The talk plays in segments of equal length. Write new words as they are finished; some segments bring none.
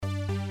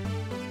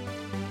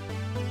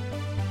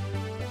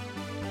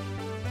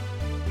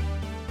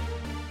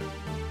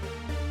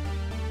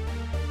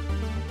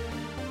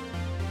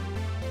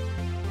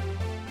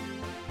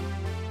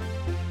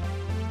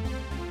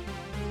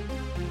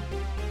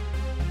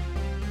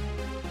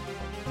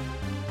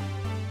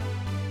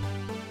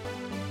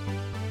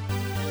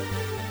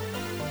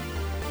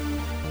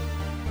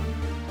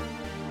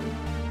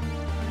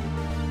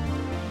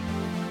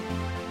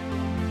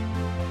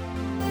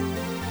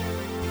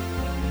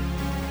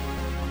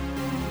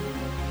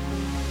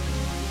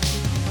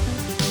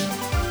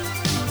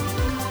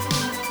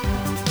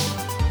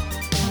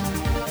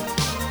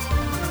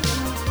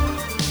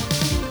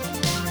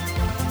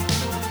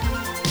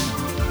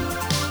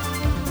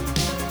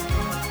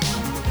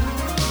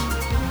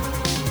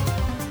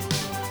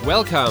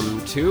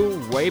Welcome to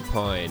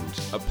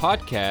Waypoint, a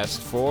podcast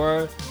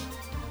for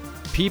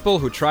people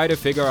who try to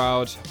figure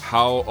out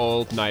how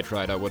old Knight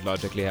Rider would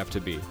logically have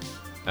to be.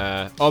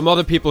 Or more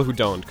the people who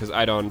don't, because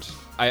I don't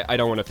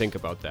want to think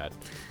about that.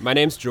 My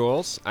name's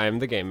Jules, I'm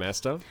the Game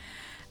Master.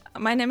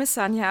 My name is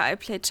Sanja, I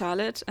play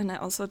Charlotte, and I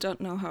also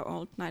don't know how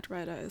old Knight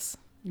Rider is.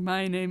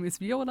 My name is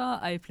Viola,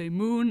 I play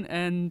Moon,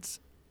 and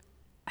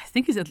I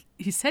think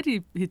he said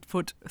he'd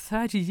put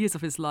 30 years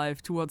of his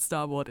life towards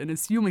Star Wars, and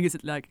assuming is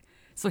it like,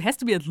 so it has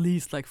to be at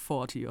least like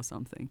 40 or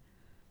something,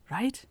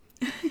 right?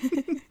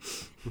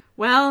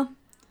 Well,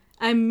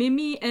 I'm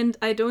Mimi, and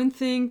I don't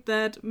think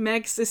that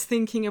Max is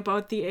thinking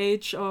about the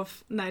age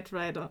of Knight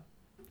Rider,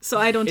 so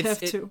I don't have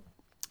to.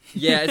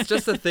 Yeah, it's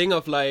just a thing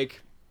of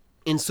like,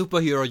 in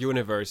superhero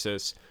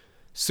universes,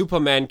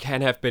 Superman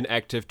can have been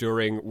active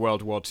during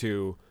World War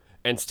II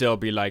and still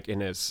be like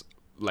in his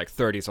like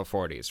 30s or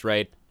 40s,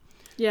 right?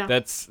 Yeah.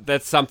 That's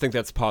something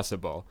that's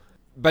possible.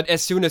 But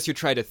as soon as you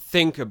try to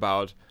think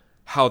about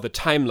how the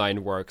timeline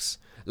works,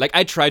 like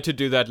I tried to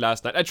do that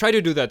last night. I try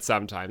to do that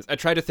sometimes. I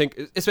try to think,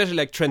 especially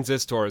like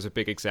Transistor is a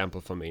big example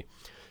for me.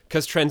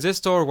 Because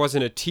Transistor was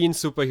in a teen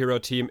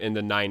superhero team in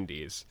the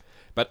 90s.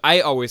 But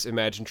I always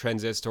imagined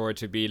Transistor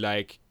to be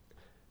like,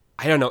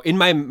 I don't know, in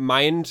my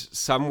mind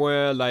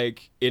somewhere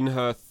like in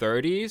her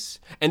 30s.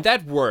 And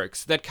that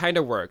works. That kind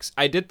of works.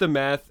 I did the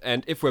math,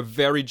 and if we're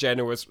very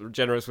generous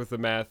with the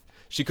math,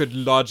 she could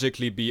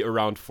logically be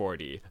around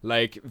 40.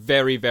 Like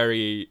very,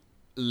 very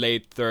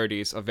late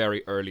 30s or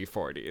very early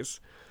 40s.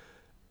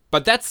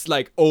 But that's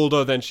like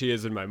older than she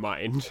is in my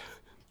mind.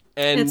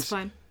 And it's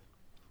fine.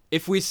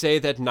 If we say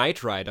that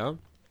Knight Rider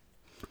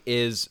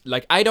is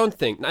like, I don't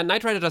think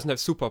Knight Rider doesn't have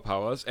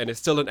superpowers and is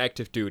still in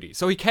active duty,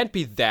 so he can't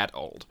be that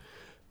old.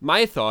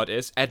 My thought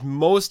is at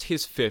most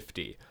he's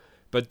 50,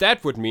 but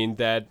that would mean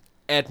that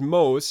at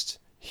most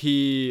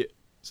he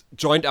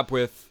joined up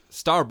with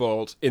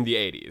Starbolt in the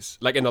 80s,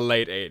 like in the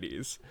late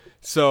 80s.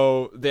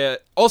 So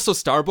also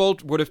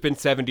Starbolt would have been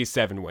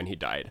 77 when he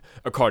died,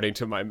 according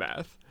to my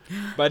math.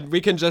 But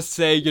we can just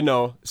say,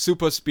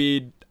 super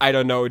speed, I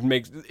don't know,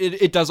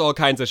 it does all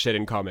kinds of shit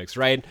in comics,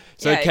 right?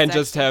 So Yeah, it can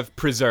exactly. just have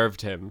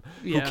preserved him.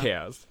 Yeah. Who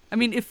cares? I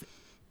mean,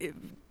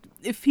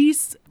 if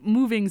he's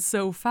moving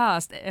so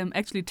fast,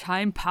 actually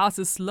time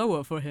passes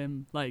slower for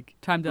him, like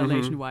time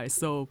dilation-wise.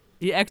 So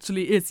he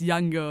actually is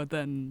younger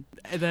than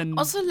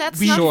Also, let's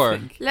we not Sure.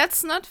 think.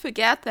 let's not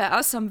forget there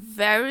are some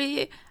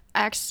very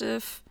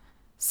active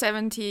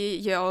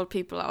 70-year-old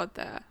people out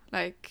there.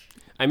 Like,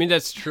 I mean,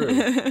 that's true.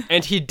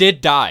 And he did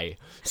die.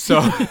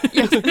 So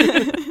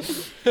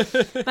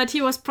But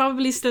he was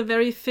probably still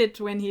very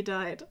fit when he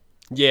died.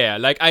 yeah,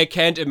 like I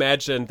can't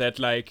imagine that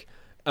like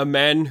a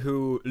man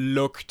who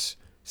looked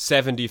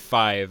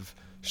 75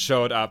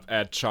 showed up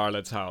at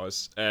Charlotte's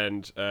house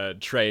and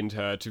trained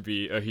her to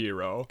be a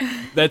hero.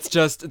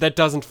 That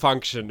doesn't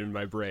function in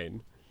my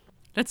brain.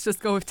 Let's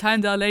just go with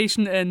time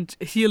dilation and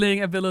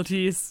healing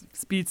abilities,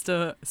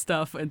 speedster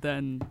stuff, and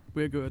then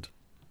we're good.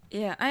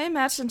 yeah, I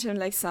imagined him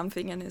like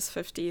something in his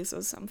 50s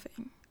or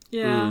something.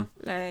 Yeah.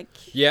 Like,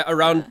 Yeah,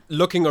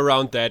 looking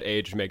around that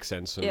age makes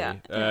sense to Yeah,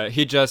 me.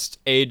 He just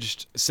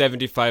aged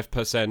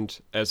 75%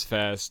 as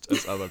fast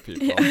as other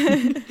people.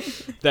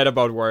 That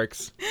about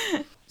works.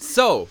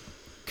 So,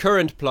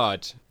 current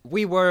plot.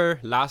 We were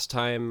last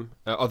time,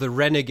 or the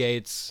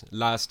Renegades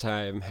last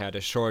time had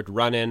a short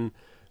run-in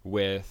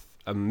with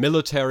a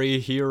military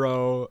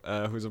hero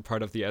who's a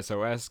part of the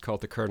SOS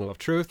called the Kernel of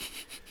Truth.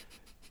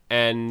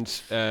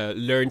 And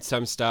learned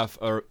some stuff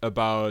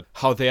about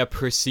how they are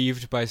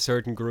perceived by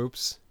certain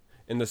groups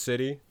in the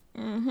city.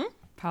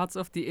 Parts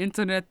of the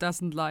internet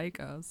doesn't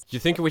like us. You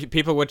think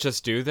people would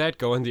just do that?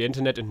 Go on the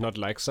internet and not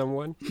like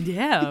someone?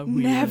 Yeah,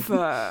 we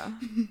never.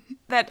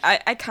 That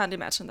I can't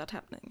imagine that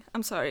happening.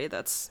 I'm sorry,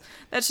 that's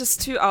just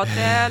too out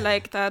there.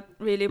 Like that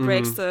really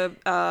breaks the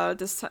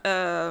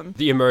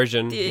The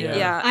immersion.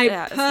 yeah. I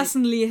yeah, it's like-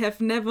 personally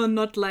have never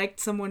not liked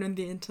someone on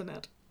the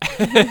internet.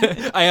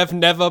 I have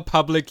never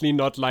publicly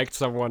not liked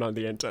someone on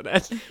the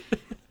internet.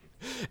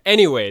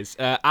 Anyways,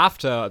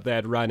 after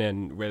that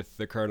run-in with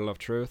the Kernel of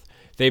Truth,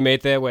 they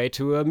made their way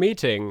to a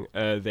meeting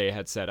they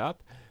had set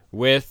up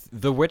with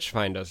the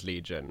Witchfinders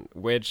Legion,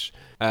 which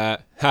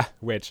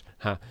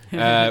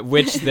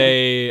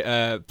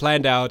they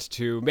planned out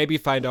to maybe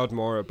find out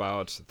more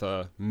about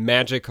the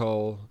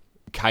magical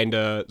kind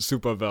of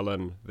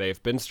supervillain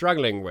they've been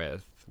struggling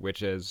with,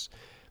 which is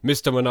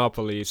Mr.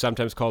 Monopoly,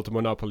 sometimes called the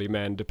Monopoly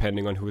Man,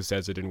 depending on who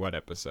says it in what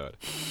episode.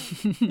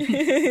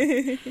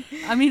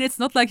 I mean, it's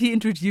not like he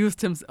introduced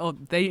himself, or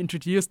they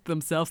introduced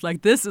themselves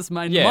like, this is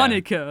my Yeah.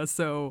 moniker,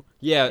 so...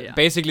 Yeah,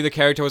 basically the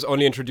character was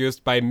only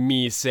introduced by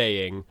me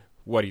saying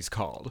what he's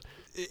called.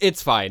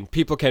 It's fine.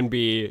 People can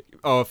be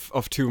of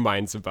two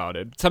minds about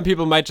it. Some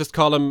people might just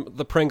call him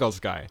the Pringles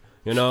guy,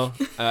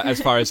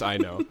 as far as I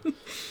know.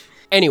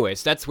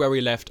 Anyways, that's where we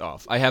left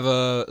off. I have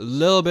a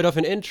little bit of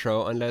an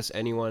intro, unless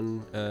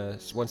anyone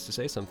wants to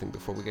say something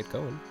before we get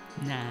going.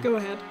 Nah. Go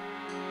ahead.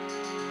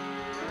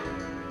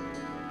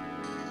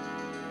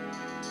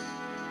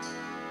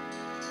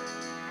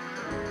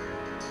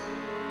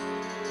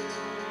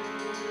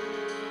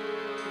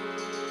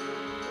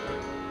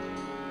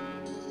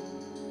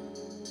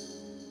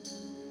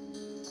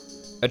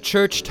 A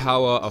church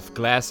tower of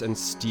glass and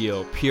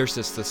steel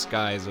pierces the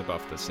skies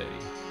above the city.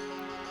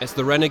 As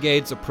the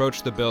renegades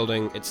approach the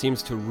building, it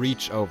seems to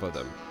reach over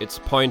them, its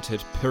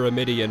pointed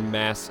pyramidian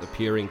mass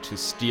appearing to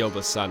steal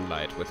the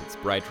sunlight with its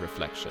bright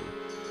reflection,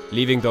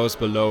 leaving those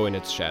below in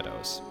its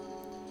shadows.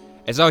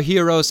 As our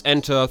heroes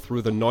enter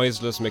through the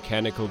noiseless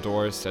mechanical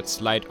doors that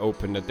slide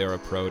open at their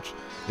approach,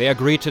 they are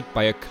greeted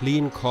by a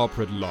clean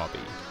corporate lobby.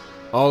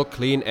 All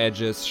clean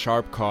edges,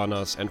 sharp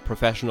corners, and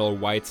professional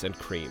whites and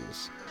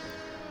creams.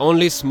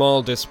 Only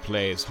small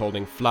displays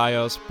holding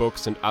flyers,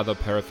 books, and other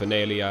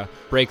paraphernalia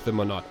break the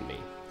monotony.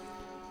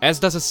 As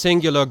does a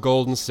singular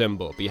golden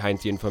symbol behind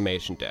the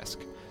information desk,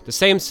 the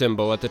same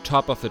symbol at the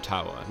top of the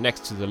tower,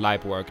 next to the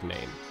Leibwerk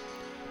name.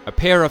 A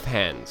pair of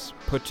hands,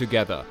 put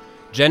together,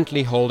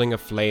 gently holding a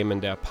flame in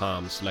their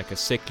palms like a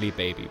sickly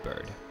baby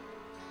bird.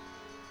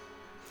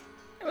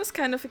 It was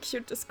kind of a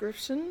cute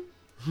description.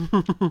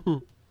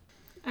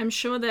 I'm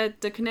sure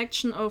that the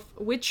connection of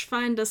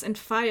witchfinders and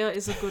fire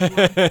is a good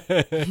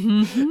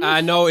one. I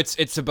know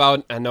it's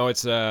about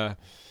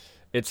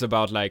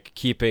like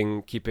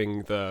keeping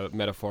the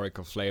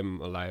metaphorical flame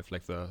alive,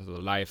 like the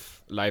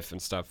life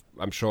and stuff.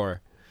 I'm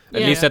sure.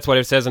 At least that's what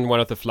it says in one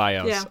of the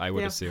flyers. I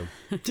would assume.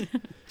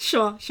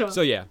 Sure.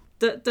 So yeah,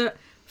 the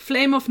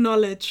flame of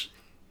knowledge.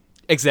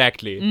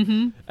 Exactly.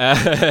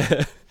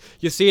 Mm-hmm.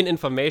 You see an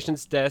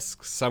information's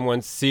desk,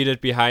 someone seated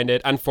behind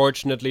it.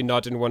 Unfortunately,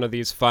 not in one of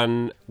these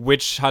fun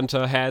witch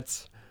hunter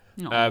hats,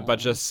 but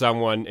just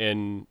someone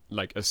in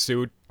like a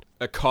suit,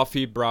 in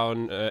coffee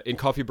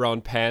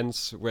brown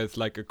pants with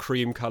like a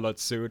cream-colored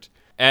suit,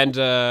 and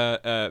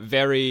a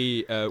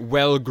very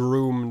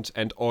well-groomed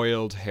and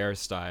oiled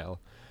hairstyle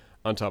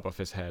on top of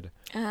his head.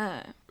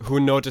 Who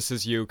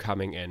notices you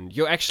coming in.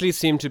 You actually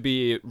seem to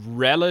be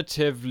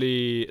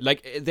relatively...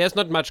 Like, there's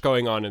not much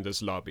going on in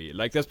this lobby.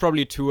 Like, there's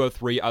probably 2 or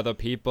 3 other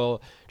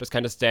people just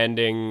kind of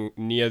standing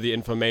near the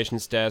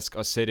information's desk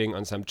or sitting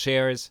on some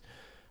chairs.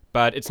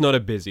 But it's not a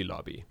busy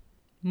lobby.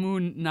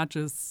 Moon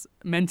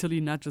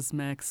mentally nudges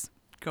Max.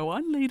 Go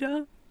on,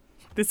 leader.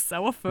 This is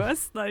our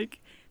first,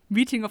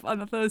 meeting of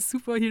another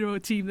superhero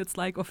team that's,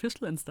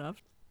 official and stuff.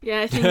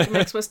 Yeah, I think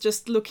Max was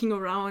just looking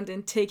around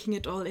and taking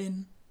it all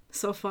in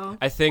so far.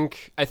 I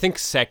think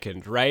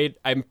second, right?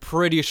 I'm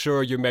pretty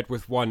sure you met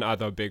with one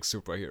other big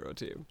superhero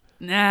team.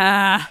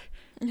 Nah,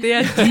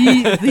 they're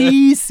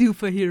the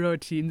superhero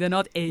team. They're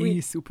not a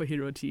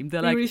superhero team.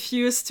 They're we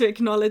refuse to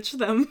acknowledge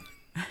them.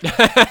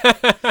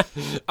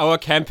 Our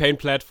campaign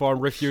platform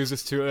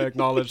refuses to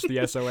acknowledge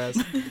the SOS.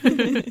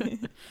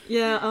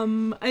 Yeah,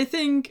 I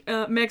think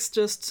Max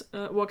just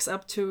walks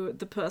up to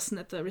the person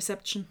at the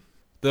reception.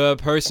 The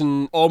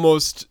person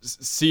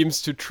almost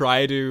seems to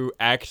try to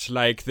act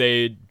like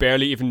they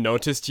barely even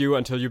noticed you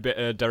until you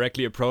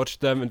directly approached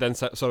them, and then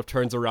sort of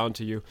turns around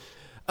to you.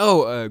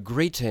 Oh,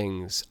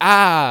 greetings.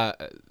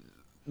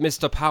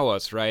 Mr.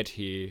 Powers, right?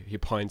 He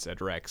points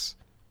at Rex.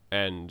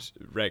 And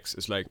Rex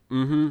is like,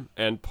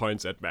 and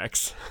points at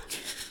Max.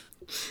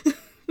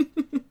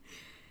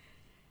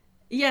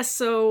 Yes,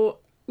 so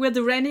we're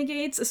the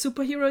Renegades, a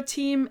superhero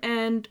team,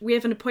 and we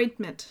have an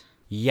appointment.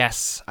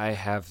 Yes, I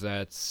have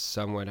that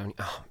somewhere down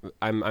here. Oh,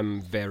 I'm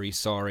very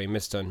sorry.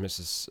 Mr. and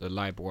Mrs.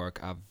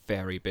 Leibwerk are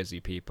very busy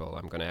people.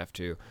 I'm gonna have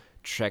to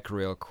check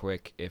real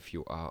quick if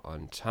you are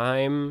on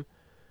time.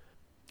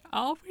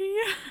 Are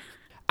we?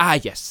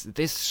 Yes,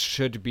 this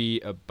should be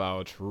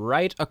about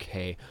right.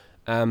 Okay.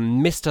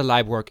 Mr.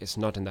 Leibwerk is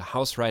not in the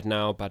house right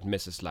now, but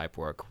Mrs.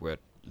 Leibwerk would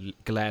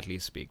gladly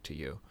speak to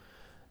you.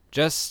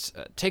 Just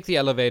take the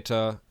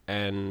elevator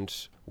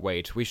and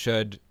wait.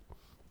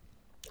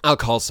 I'll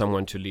call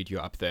someone to lead you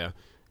up there.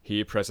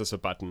 He presses a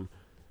button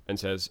and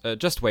says,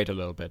 just wait a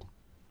little bit.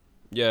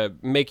 Yeah,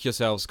 make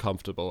yourselves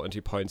comfortable. And he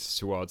points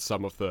towards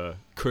some of the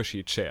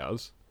cushy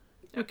chairs.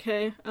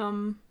 Okay,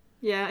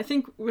 yeah, I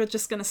think we're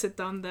just gonna sit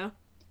down there.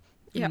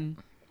 Yeah.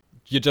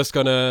 You're just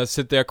gonna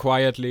sit there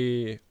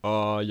quietly,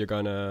 or you're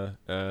gonna,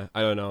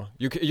 I don't know.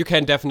 You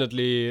can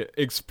definitely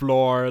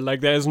explore,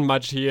 there isn't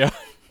much here,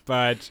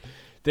 but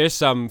there's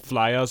some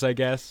flyers, I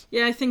guess.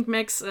 Yeah, I think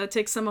Max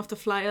takes some of the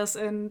flyers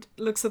and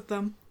looks at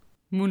them.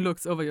 Moon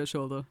looks over your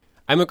shoulder.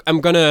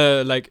 I'm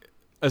gonna,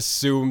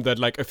 assume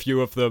that, a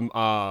few of them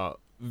are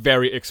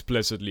very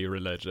explicitly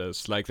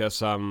religious. There's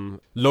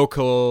some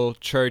local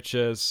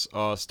churches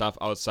or stuff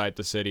outside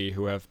the city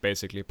who have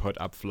basically put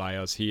up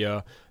flyers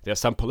here. There's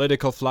some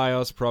political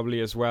flyers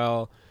probably as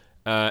well.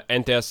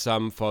 And there's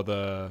some for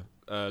the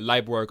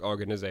Leibwerk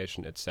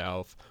organization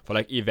itself,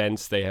 for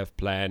events they have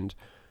planned,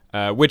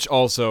 which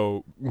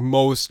also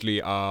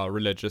mostly are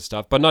religious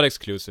stuff, but not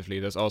exclusively.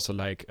 There's also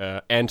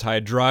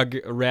anti-drug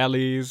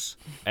rallies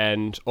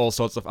and all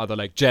sorts of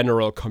other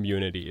general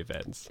community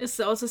events. Is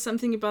there also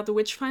something about the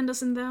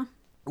Witchfinders in there?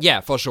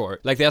 Yeah, for sure.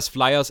 There's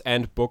flyers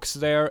and books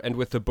there, and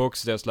with the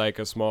books there's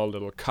a small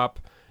little cup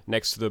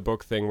next to the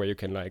book thing where you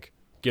can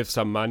give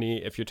some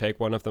money if you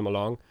take one of them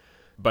along.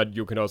 But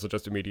you can also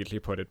just immediately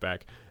put it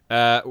back.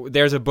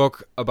 There's a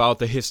book about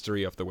the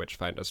history of the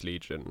Witchfinders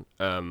Legion,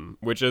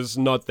 which is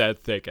not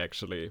that thick,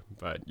 actually.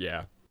 But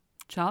yeah.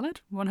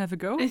 Charlotte, want to have a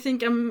go? I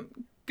think I'm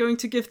going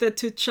to give that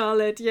to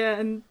Charlotte, yeah,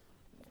 and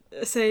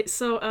say,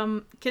 so,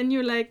 can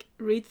you, like,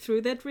 read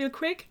through that real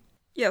quick?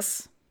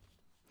 Yes.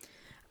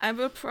 I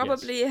will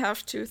probably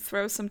have to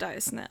throw some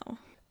dice now.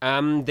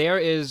 There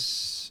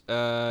is,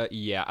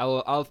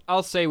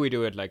 I'll say we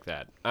do it like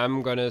that.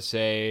 I'm gonna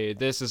say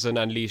this is an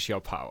unleash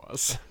your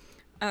powers.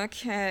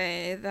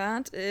 Okay,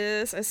 that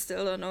is, I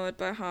still don't know it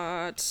by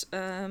heart.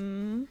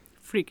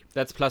 Freak.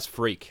 That's plus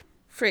freak,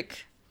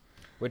 Frick.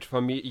 which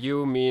for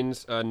you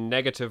means a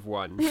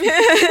 -1.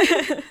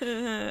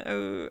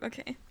 Oh,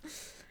 okay.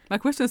 My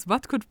question is,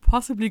 what could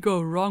possibly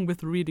go wrong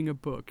with reading a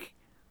book?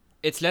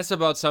 It's less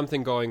about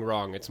something going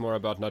wrong. It's more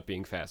about not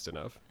being fast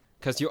enough.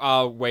 Because you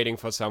are waiting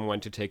for someone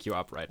to take you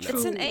up right now.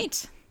 It's an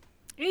 8.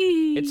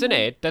 It's an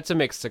 8. That's a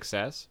mixed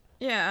success.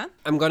 Yeah.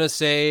 I'm gonna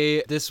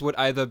say this would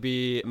either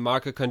be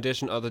mark a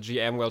condition or the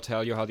GM will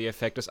tell you how the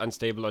effect is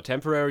unstable or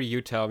temporary.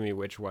 You tell me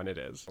which one it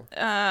is.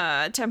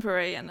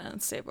 Temporary and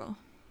unstable.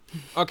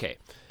 Okay.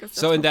 'Cause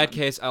So that's in more that fun.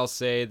 case, I'll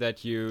say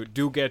that you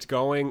do get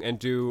going and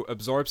do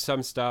absorb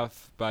some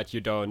stuff, but you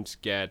don't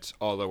get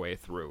all the way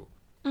through.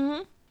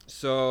 Mm-hmm.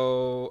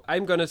 So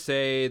I'm gonna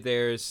say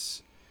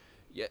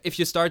if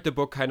you start the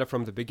book kind of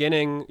from the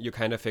beginning, you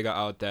kind of figure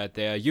out that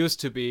there used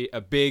to be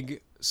a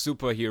big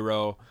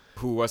superhero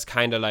who was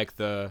kind of like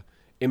the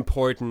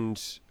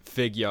important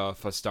figure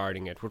for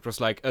starting it, which was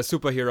like a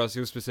superhero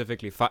who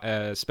specifically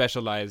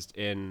specialized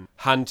in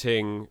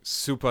hunting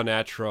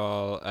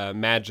supernatural,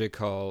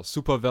 magical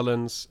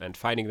supervillains and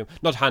finding them.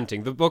 Not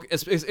hunting. The book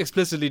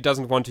explicitly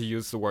doesn't want to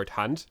use the word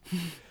hunt,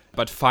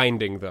 but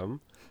finding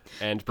them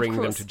and bringing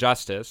them course. to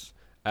justice.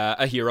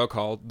 A hero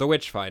called the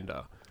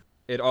Witchfinder.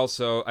 It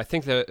also, I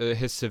think that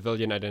his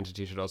civilian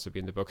identity should also be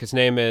in the book. His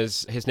name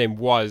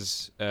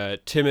was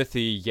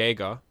Timothy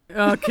Yeager.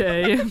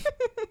 Okay.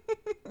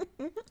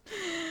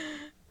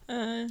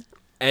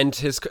 And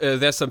his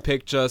there's some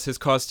pictures. His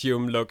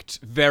costume looked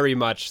very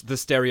much the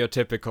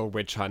stereotypical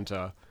witch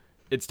hunter.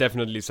 It's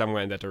definitely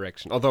somewhere in that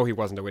direction. Although he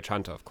wasn't a witch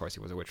hunter, of course,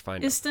 he was a witch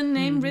finder. Is the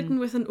name written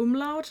with an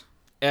umlaut?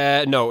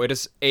 No, it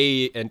is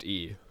A and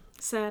E.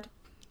 Sad.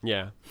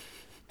 Yeah.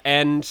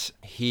 And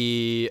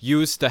he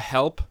used the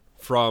help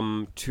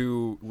from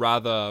two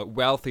rather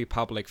wealthy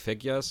public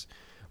figures,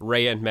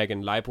 Ray and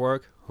Megan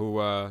Leibwerk, who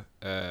were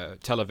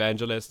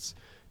televangelists,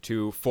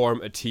 to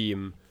form a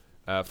team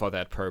for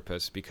that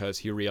purpose, because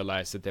he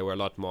realized that there were a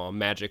lot more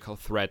magical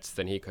threats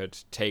than he could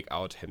take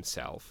out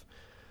himself.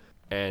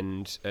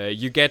 And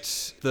you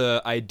get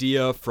the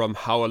idea from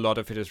how a lot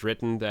of it is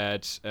written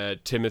that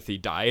Timothy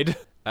died,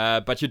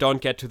 but you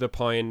don't get to the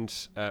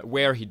point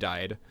where he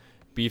died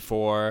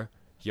before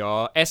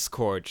your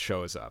escort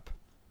shows up.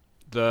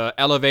 The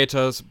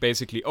elevators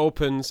basically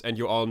opens and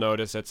you all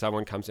notice that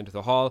someone comes into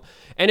the hall,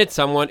 and it's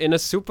someone in a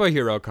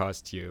superhero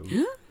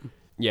costume.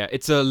 Yeah,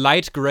 it's a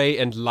light gray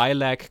and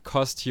lilac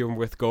costume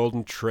with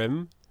golden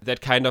trim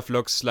that kind of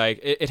looks like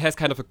it has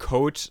kind of a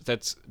coat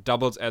that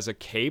doubles as a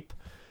cape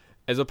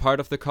as a part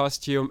of the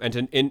costume, and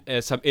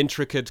some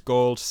intricate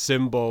gold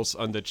symbols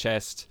on the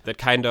chest that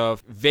kind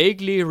of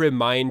vaguely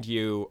remind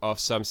you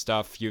of some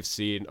stuff you've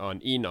seen on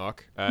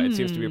Enoch. It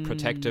seems to be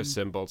protective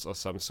symbols of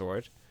some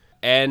sort.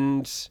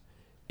 And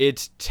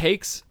it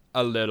takes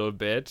a little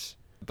bit,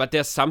 but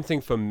there's something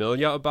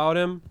familiar about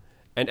him.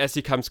 And as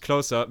he comes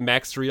closer,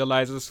 Max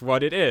realizes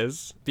what it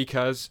is,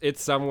 because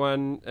it's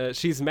someone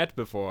she's met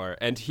before.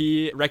 And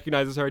he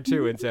recognizes her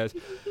too and says,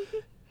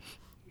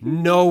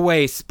 "No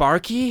way,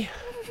 Sparky?"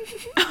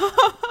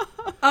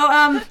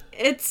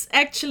 It's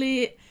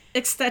actually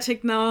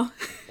ecstatic now.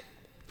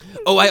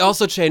 Oh, I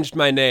also changed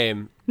my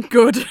name.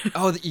 Good.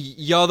 Oh,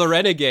 you're the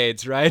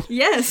Renegades, right?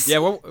 Yes. Yeah,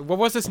 what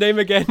was his name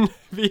again,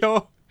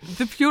 Vio?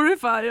 The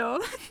Purifier.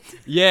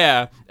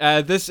 Yeah,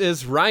 this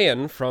is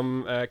Ryan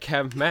from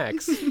Camp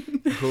Max,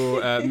 who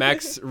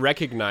Max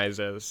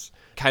recognizes.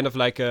 Kind of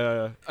like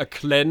a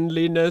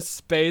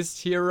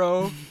cleanliness-based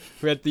hero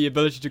who had the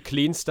ability to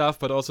clean stuff,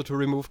 but also to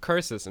remove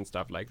curses and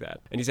stuff like that.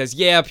 And he says,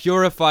 yeah,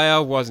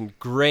 Purifier wasn't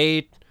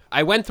great.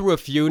 I went through a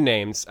few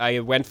names. I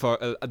went for,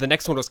 the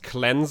next one was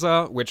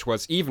Cleanser, which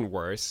was even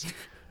worse.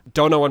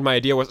 Don't know what my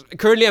idea was.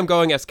 Currently I'm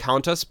going as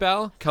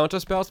Counterspell.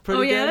 Counterspell's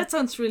pretty good. Oh yeah, that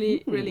sounds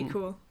really, really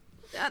cool.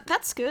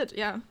 That's good,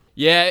 yeah.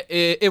 Yeah,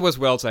 it was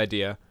Will's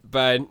idea,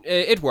 but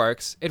it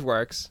works. It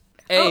works.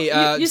 Hey,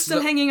 you're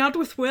still hanging out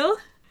with Will?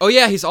 Oh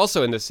yeah, he's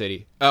also in the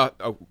city.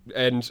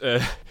 And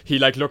he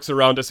like looks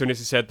around as soon as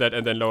he said that,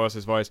 and then lowers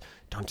his voice.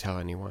 Don't tell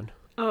anyone.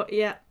 Oh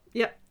yeah.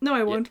 No,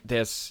 I won't.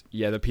 There's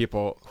the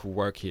people who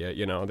work here.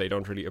 They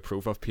don't really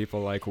approve of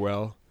people like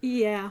Will.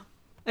 Yeah,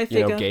 I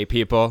figure. Gay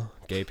people.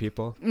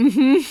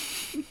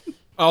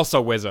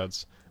 Also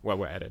wizards. Well,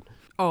 we're at it.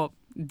 Oh,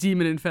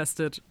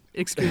 demon-infested,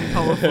 extremely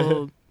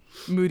powerful,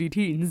 moody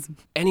teens.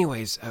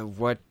 Anyways,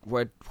 what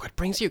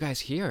brings you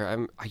guys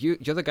here?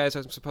 You're the guys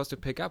I'm supposed to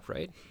pick up,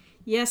 right?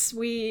 Yes,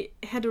 we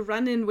had a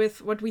run-in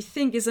with what we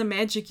think is a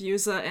magic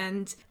user,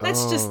 and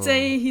let's just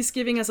say he's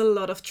giving us a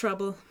lot of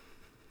trouble.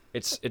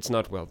 It's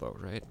not Will though,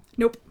 right?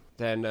 Nope.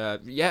 Then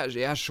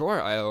yeah,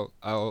 sure. I'll.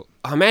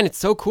 Oh man, it's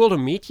so cool to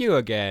meet you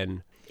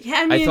again.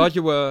 Yeah, I mean, I thought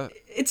you were.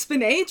 It's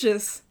been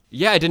ages.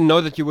 Yeah, I didn't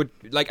know that you would,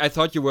 like, I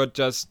thought you would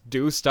just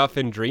do stuff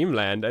in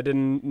Dreamland. I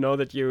didn't know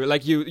that you,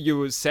 like,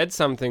 you said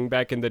something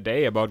back in the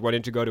day about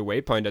wanting to go to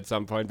Waypoint at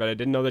some point, but I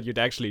didn't know that you'd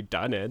actually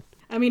done it.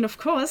 I mean, of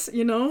course,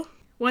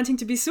 wanting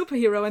to be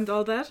superhero and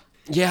all that.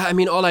 Yeah, I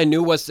mean, all I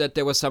knew was that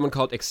there was someone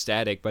called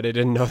Ecstatic, but I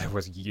didn't know that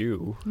was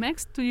you.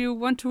 Max, do you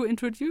want to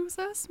introduce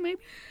us, maybe?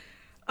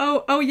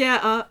 Oh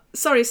yeah,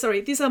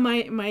 sorry. These are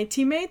my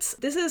teammates.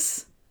 This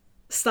is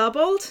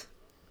Starbolt.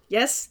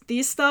 Yes,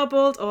 the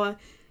Starbolt, or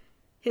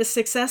his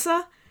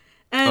successor.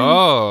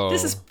 And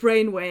this is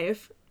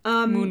Brainwave.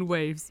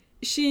 Moonwaves.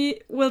 She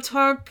will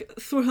talk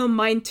through her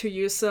mind to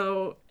you,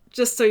 so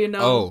just so you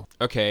know. Oh,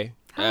 okay.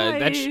 Hi.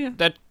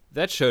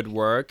 That should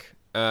work.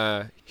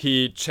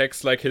 He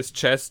checks, like, his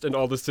chest and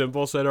all the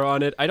symbols that are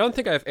on it. I don't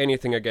think I have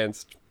anything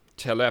against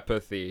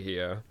telepathy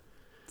here.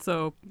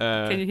 So,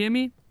 can you hear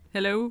me?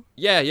 Hello?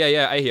 Yeah,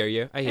 I hear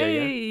you.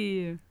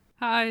 Hey.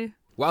 Hi.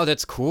 Wow,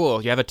 that's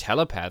cool. You have a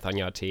telepath on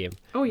your team.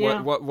 Oh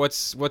yeah.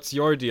 What's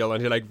your deal?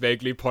 And he, like,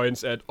 vaguely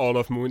points at all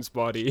of Moon's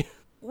body.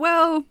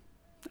 Well,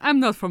 I'm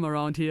not from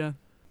around here.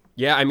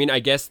 Yeah, I mean, I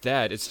guess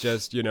that. It's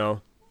just,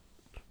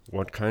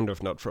 what kind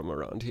of not from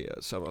around here?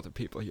 Some other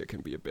people here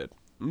can be a bit...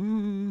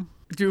 Do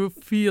you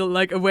feel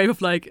like a wave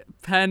of like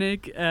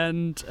panic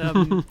and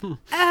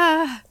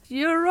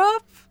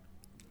Europe?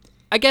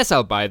 I guess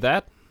I'll buy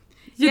that.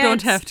 You Yeah, don't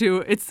it's- have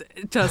to. It's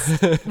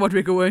just what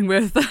we're going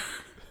with.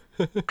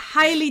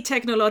 Highly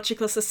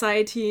technological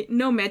society,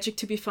 no magic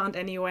to be found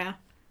anywhere.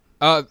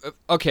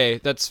 Okay,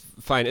 that's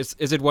fine. Is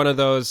it one of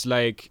those,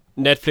 like,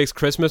 Netflix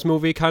Christmas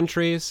movie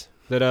countries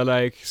that are,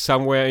 like,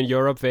 somewhere in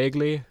Europe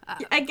vaguely?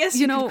 I guess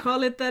you could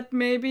call it that,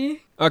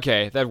 maybe.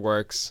 Okay, that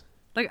works.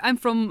 Like I'm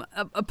from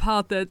a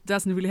part that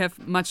doesn't really have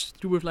much to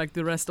do with like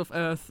the rest of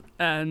Earth,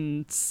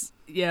 and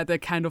yeah, they're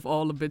kind of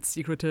all a bit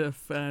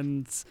secretive.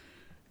 And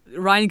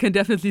Ryan can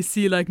definitely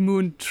see like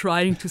Moon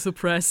trying to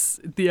suppress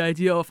the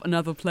idea of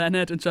another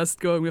planet and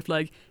just going with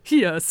like,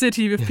 here, a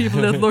city with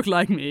people that look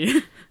like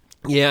me.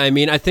 Yeah, I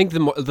mean, I think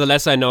the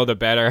less I know, the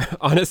better,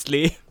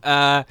 honestly.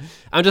 I'm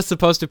just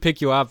supposed to pick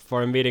you up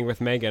for a meeting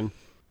with Megan.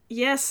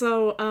 Yeah,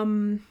 so,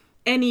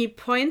 any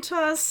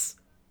pointers?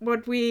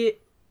 What we,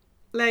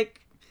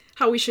 like,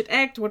 how we should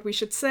act, what we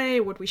should say,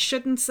 what we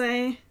shouldn't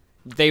say?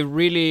 They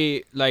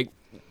really, like...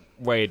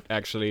 Wait,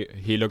 actually,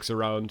 he looks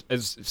around.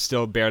 There's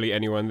still barely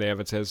anyone there,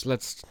 but says,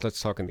 let's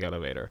talk in the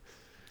elevator.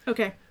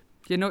 Okay.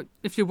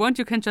 If you want,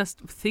 you can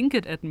just think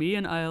it at me,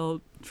 and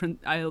I'll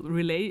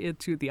relay it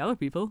to the other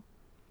people.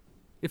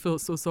 If it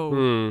was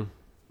so.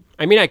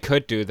 I mean, I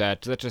could do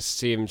that. That just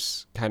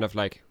seems kind of,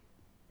 like,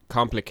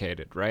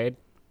 complicated, right?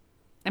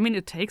 I mean,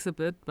 it takes a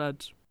bit,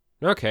 but...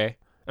 Okay.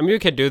 I mean, we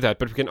can do that,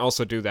 but we can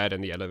also do that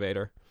in the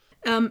elevator.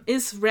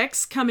 Is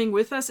Rex coming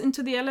with us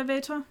into the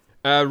elevator?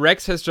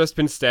 Rex has just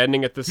been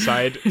standing at the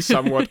side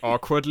somewhat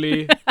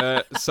awkwardly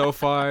so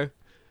far.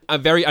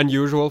 Very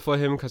unusual for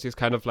him, because he's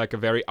kind of like a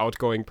very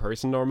outgoing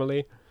person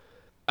normally.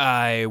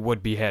 I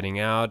would be heading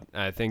out.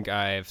 I think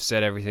I've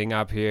set everything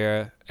up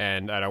here,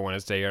 and I don't want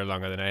to stay here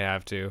longer than I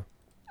have to.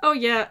 Oh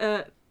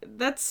yeah,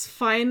 that's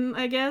fine,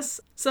 I guess.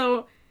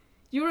 So,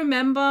 you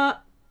remember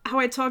how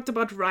I talked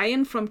about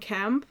Ryan from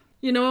camp?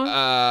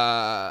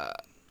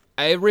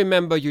 I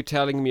remember you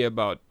telling me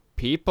about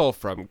people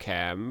from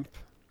camp.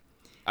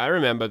 I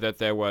remember that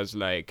there was,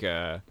 like,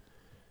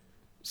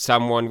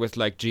 someone with,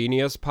 like,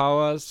 genius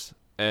powers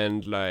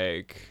and,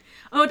 like,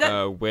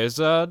 a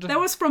wizard. That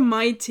was from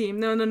my team.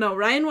 No.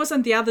 Ryan was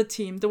on the other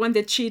team, the one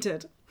that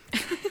cheated.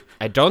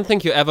 I don't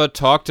think you ever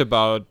talked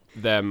about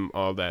them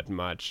all that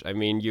much. I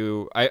mean,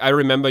 I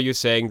remember you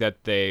saying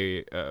that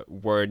they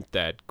weren't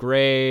that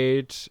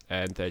great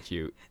and that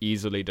you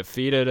easily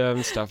defeated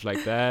them, stuff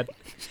like that.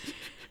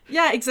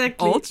 Yeah,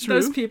 exactly. All true.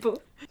 Those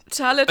people.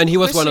 Charlotte And he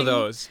was one of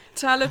those.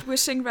 Charlotte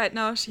wishing right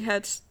now she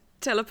had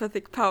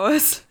telepathic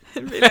powers.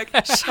 And be like,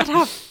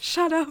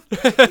 shut up.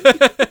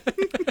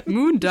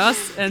 Moon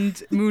does,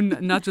 and Moon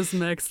nudges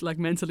Max like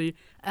mentally.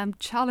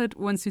 Charlotte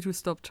wants you to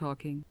stop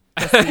talking.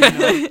 Just so you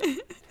know.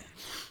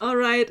 All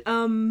right.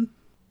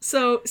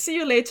 So see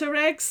you later,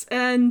 Rex,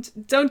 and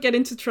don't get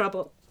into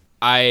trouble.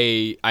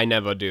 I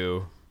never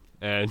do.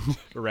 And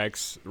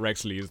Rex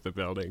leaves the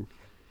building.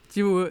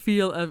 You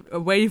feel a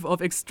wave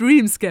of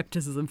extreme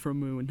skepticism from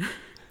Moon.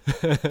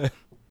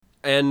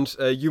 And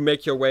you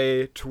make your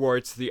way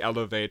towards the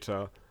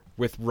elevator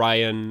with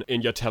Ryan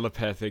in your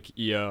telepathic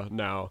ear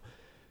now.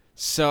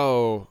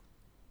 So,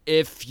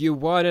 if you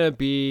want to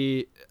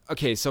be...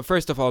 Okay, so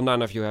first of all,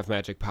 none of you have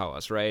magic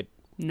powers, right?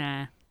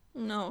 Nah.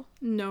 No.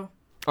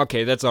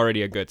 Okay, that's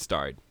already a good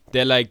start.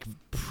 They're, like,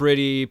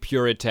 pretty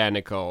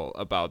puritanical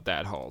about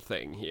that whole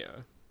thing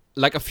here.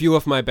 Like, a few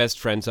of my best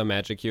friends are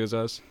magic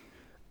users.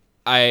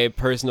 I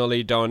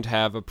personally don't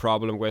have a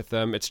problem with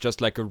them. It's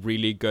just like a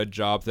really good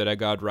job that I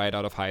got right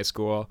out of high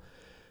school.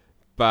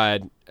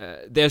 But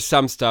there's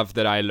some stuff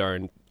that I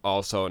learned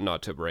also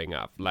not to bring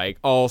up. Like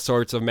all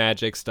sorts of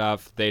magic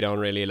stuff, they don't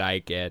really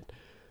like it.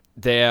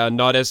 They're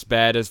not as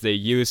bad as they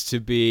used to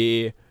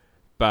be,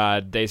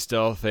 but they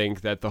still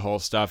think that the whole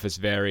stuff is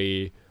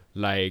very,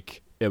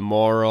 like,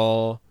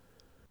 immoral.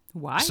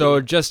 Why?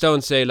 So just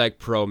don't say like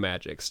pro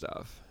magic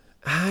stuff.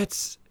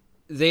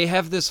 They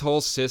have this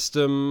whole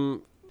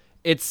system.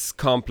 It's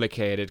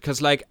complicated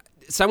because like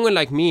someone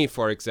like me,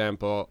 for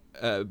example,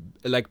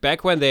 like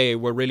back when they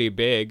were really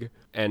big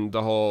and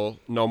the whole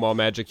no more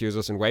magic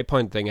users and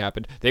waypoint thing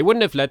happened, they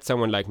wouldn't have let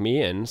someone like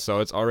me in. So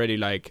it's already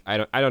like I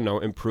don't know,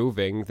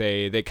 improving.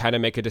 They kind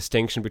of make a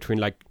distinction between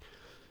like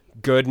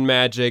good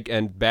magic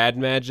and bad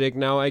magic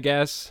now, I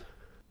guess.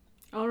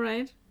 All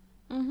right.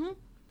 Mm-hmm.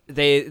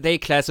 They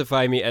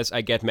classify me as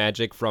I get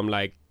magic from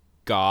like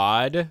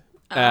God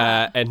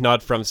and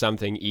not from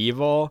something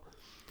evil.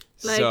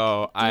 Like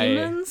so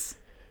demons,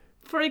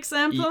 for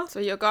example. So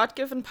your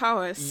God-given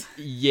powers.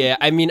 Yeah,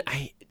 I mean,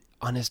 I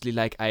honestly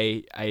like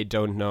I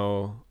don't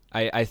know.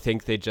 I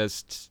think they're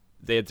just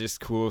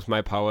cool with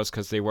my powers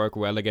because they work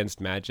well against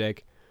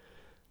magic.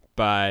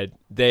 But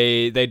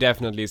they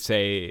definitely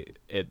say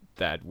it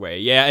that way.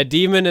 Yeah, a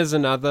demon is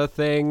another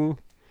thing.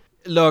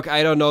 Look,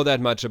 I don't know that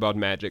much about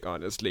magic,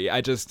 honestly.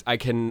 I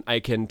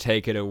can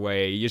take it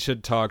away. You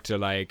should talk to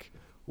like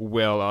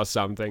Will or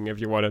something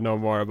if you want to know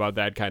more about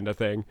that kind of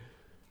thing.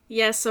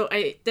 Yeah, so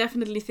I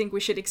definitely think we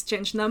should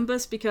exchange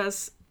numbers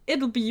because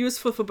it'll be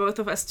useful for both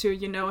of us to,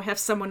 have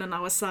someone on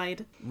our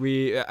side.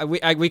 We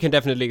can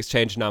definitely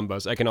exchange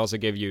numbers. I can also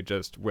give you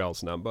just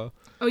Will's number.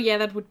 Oh yeah,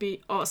 that would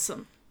be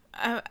awesome.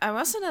 I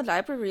was in a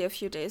library a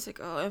few days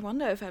ago. I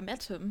wonder if I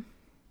met him.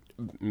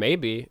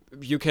 Maybe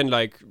you can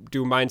like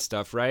do mind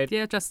stuff, right?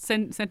 Yeah, just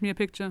send me a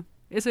picture.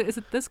 Is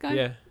it this guy?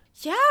 Yeah.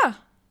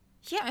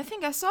 Yeah, I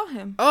think I saw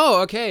him.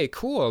 Oh, okay,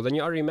 cool. Then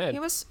you already met. He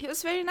was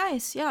very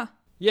nice. Yeah.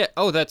 Yeah.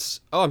 Oh,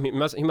 he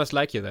must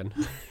like you then.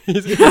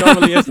 He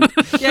normally isn't.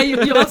 Yeah,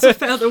 you also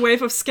felt a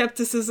wave of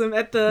skepticism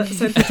at the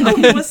sentence. Oh,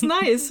 he was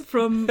nice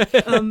from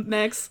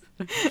Max.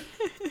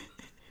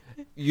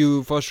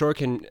 You for sure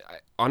can.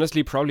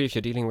 Honestly, probably if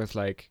you're dealing with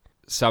like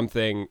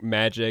something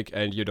magic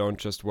and you don't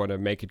just want to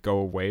make it go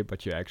away,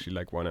 but you actually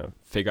like want to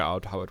figure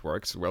out how it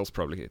works, Will's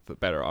probably the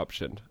better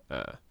option.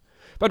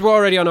 But we're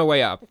already on our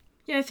way up.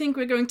 Yeah, I think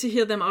we're going to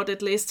hear them out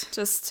at least.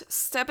 Just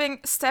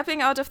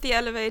stepping out of the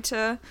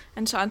elevator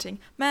and chanting,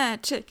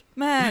 magic,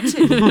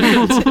 magic,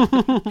 magic.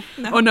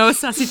 No. Oh no,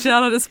 Sassy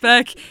Charlotte is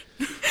back.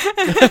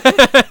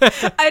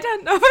 I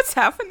don't know what's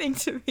happening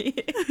to me.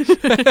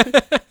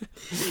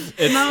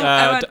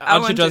 I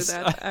won't do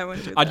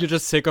that. Aren't you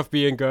just sick of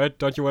being good?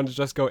 Don't you want to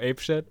just go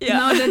apeshit? Yeah.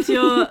 Now that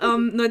you're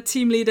not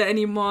team leader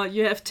anymore,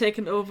 you have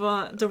taken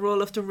over the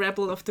role of the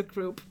rebel of the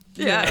group.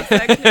 Yeah,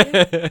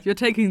 exactly. You're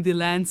taking the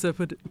Lancer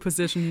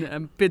position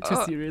a bit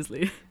too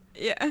seriously.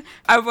 Yeah,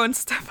 I won't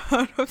step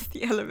out of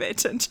the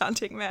elevator and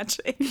chanting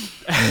magic.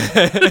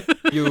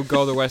 You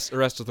go the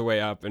rest of the way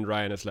up, and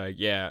Ryan is like,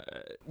 yeah,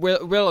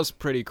 Will is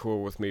pretty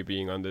cool with me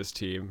being on this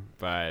team,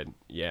 but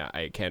yeah,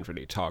 I can't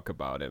really talk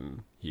about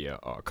him here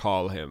or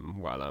call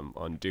him while I'm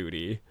on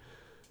duty.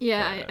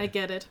 Yeah, I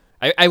get it.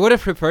 I would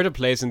have preferred a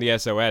place in the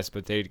SOS,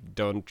 but they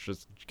don't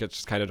just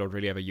kind of don't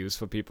really have a use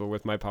for people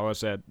with my power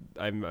set.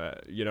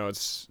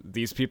 It's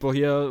these people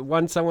here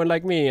want someone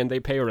like me, and they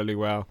pay really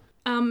well.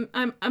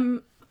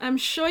 I'm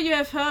sure you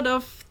have heard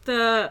of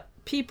the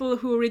people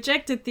who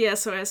rejected the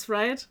SOS,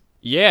 right?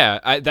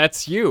 Yeah,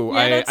 that's you.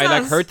 Yeah, I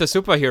like heard the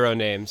superhero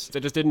names. I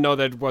just didn't know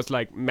that it was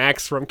like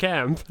Max from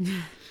camp.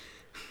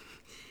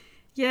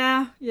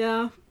 Yeah.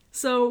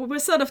 So we're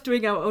sort of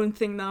doing our own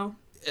thing now.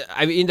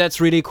 I mean,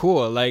 that's really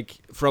cool. Like,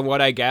 from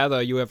what I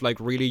gather, you have like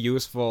really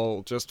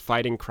useful just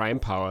fighting crime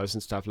powers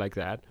and stuff like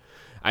that.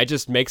 I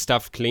just make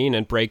stuff clean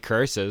and break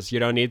curses. You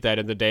don't need that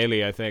in the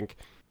daily, I think.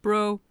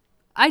 Bro,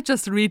 I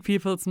just read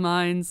people's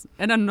minds,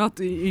 and I'm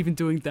not even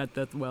doing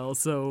that well.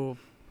 So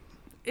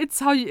it's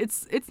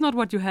not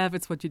what you have,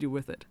 it's what you do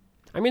with it.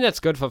 I mean,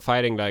 that's good for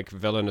fighting like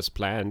villainous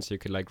plans. You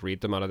could like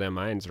read them out of their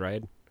minds,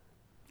 right?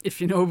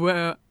 If you know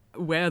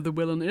where the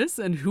villain is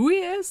and who he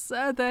is,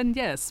 then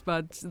yes.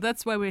 But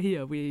that's why we're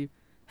here. We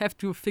have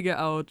to figure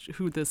out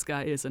who this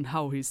guy is and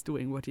how he's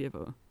doing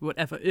whatever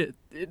it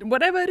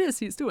is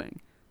he's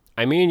doing.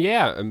 I mean,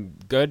 yeah,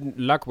 good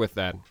luck with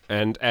that.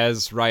 And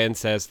as Ryan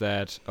says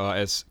that, or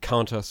as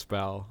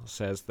Counterspell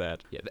says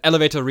that, yeah, the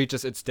elevator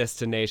reaches its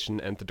destination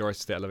and the doors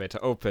to the elevator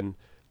open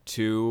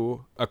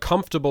to a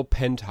comfortable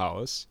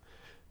penthouse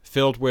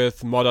filled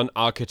with modern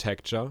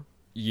architecture.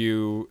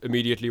 You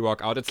immediately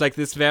walk out. It's like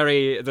this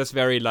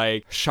very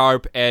like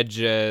sharp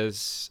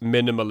edges,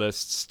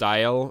 minimalist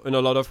style in a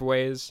lot of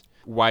ways.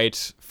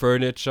 White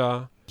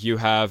furniture. You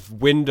have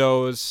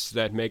windows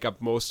that make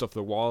up most of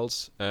the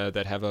walls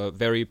that have a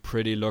very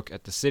pretty look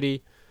at the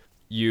city.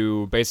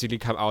 You basically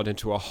come out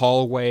into a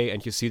hallway,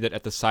 and you see that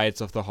at the sides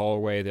of the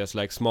hallway there's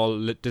like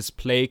small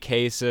display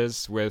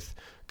cases with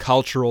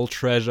cultural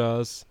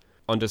treasures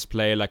on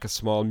display, like a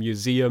small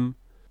museum.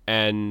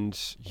 And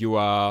you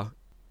are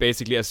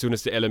basically, as soon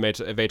as the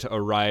elevator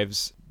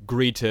arrives,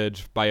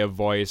 greeted by a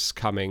voice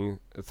coming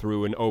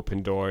through an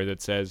open door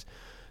that says,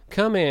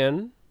 "Come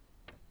in."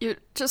 You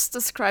just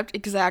described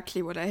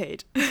exactly what I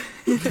hate.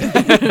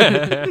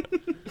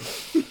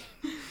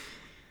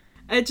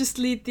 I just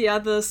lead the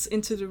others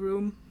into the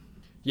room.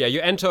 Yeah,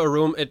 you enter a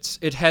room.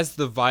 It has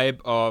the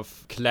vibe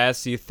of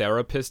classy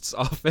therapist's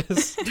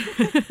office.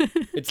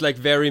 It's like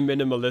very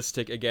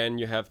minimalistic. Again,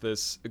 you have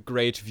this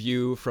great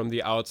view from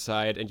the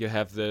outside, and you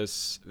have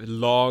this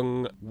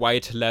long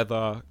white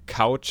leather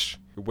couch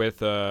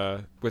with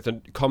a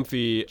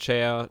comfy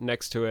chair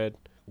next to it,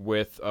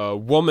 with a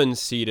woman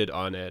seated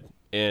on it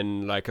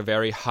in like a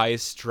very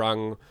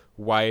high-strung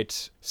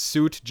white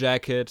suit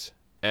jacket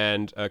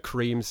and a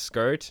cream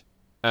skirt.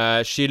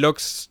 She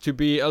looks to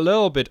be a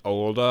little bit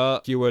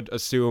older. You would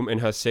assume in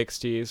her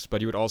 60s,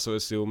 but you would also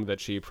assume that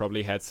she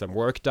probably had some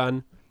work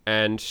done.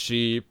 And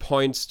she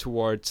points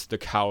towards the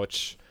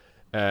couch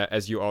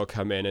as you all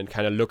come in and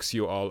kind of looks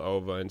you all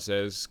over and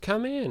says,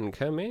 come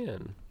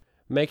in.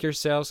 Make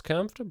yourselves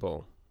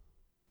comfortable.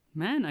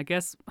 Man, I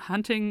guess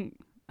hunting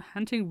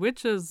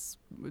witches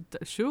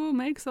sure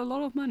makes a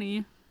lot of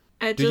money.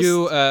 Do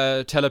you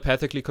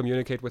telepathically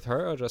communicate with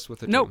her or just with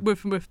the team? No,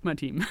 with my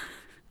team.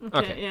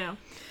 Okay. Yeah.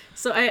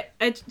 So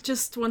I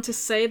just want to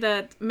say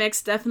that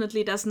Max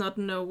definitely does not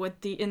know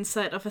what the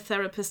inside of a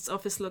therapist's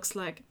office looks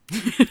like.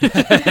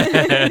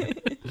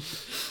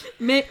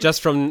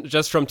 Just from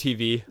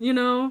TV. You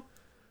know,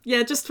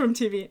 yeah, just from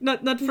TV,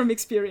 not from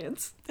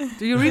experience.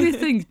 Do you really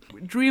think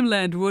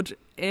Dreamland would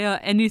air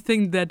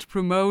anything that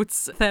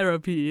promotes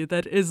therapy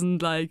that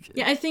isn't like...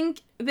 Yeah, I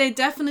think they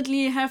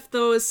definitely have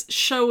those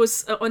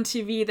shows on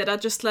TV that are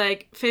just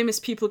like famous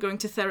people going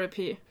to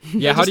therapy.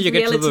 Yeah, how do you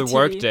get through the TV.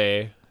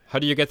 workday? How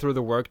do you get through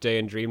the workday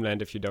in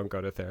Dreamland if you don't go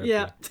to therapy?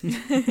 Yeah.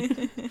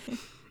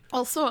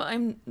 Also,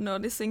 I'm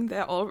noticing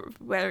they're all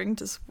wearing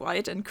this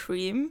white and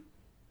cream,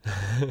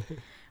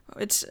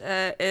 which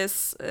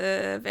is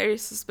very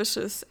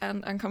suspicious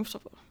and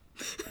uncomfortable.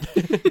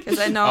 Because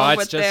I know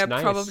what they're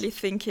probably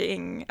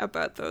thinking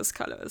about those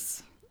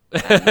colors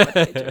and what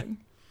they're doing.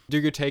 Do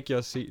you take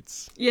your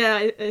seats?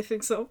 Yeah, I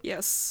think so.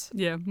 Yes.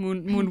 Yeah,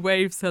 Moon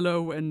waves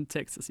hello and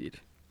takes a seat.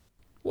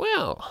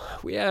 Well,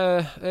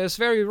 it's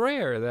very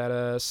rare that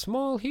a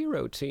small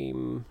hero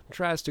team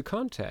tries to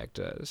contact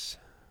us.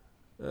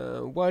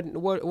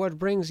 What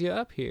brings you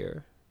up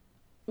here?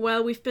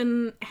 Well, we've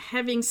been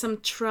having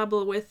some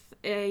trouble with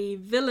a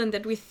villain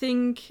that we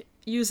think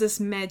uses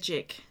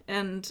magic,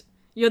 and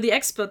you're the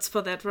experts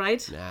for that,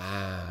 right?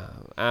 Nah,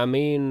 I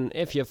mean,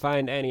 if you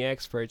find any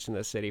experts in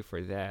the city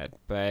for that,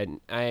 but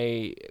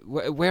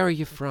where are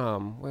you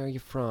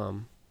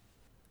from?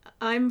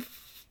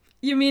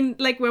 You mean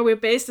like where we're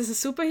based as a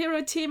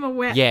superhero team, or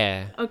where?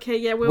 Yeah. Okay,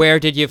 yeah. Where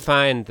did you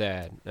find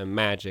that? A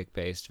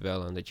magic-based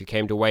villain that you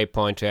came to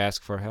Waypoint to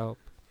ask for help?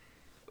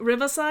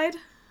 Riverside?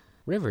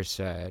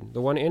 Riverside,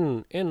 the one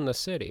in the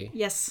city.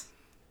 Yes.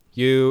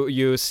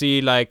 You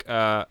see like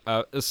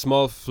a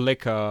small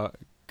flicker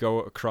go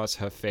across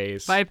her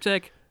face. Vibe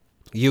check.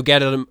 You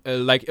get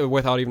like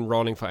without even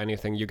rolling for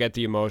anything, you get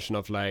the emotion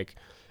of like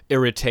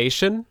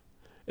irritation.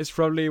 Is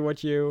probably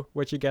what you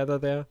gather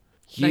there.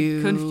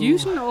 Like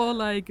confusion or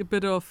like a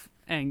bit of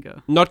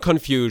anger? Not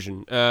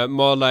confusion.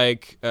 More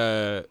like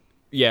more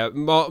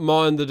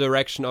in the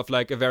direction of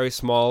like a very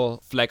small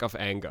fleck of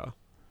anger.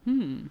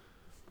 And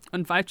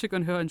vibe check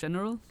on her in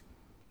general?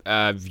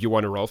 You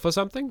want to roll for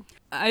something?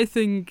 I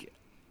think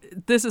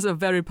this is a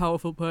very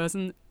powerful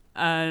person,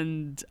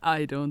 and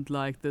I don't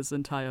like this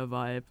entire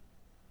vibe.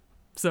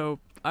 So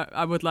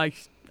I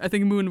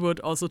think Moon would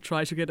also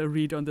try to get a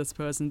read on this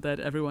person that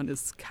everyone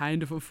is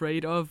kind of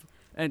afraid of.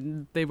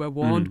 And they were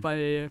warned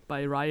by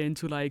Ryan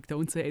to like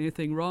don't say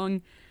anything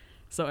wrong,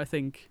 so I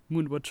think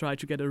Moon would try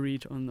to get a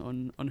read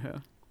on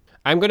her.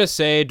 I'm gonna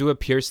say do a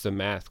pierce the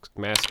mask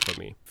for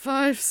me.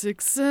 5,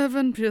 6,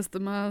 7. Pierce the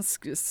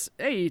mask is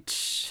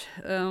 8.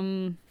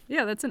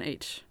 Yeah, that's an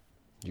 8.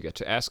 You get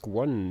to ask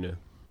one.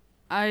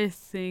 I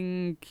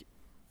think.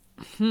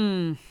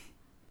 I'm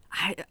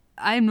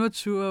not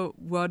sure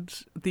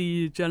what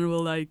the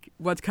general like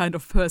what kind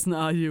of person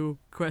are you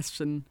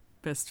question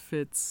best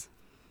fits.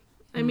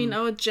 I mean,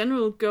 our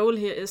general goal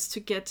here is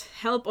to get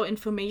help or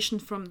information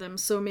from them.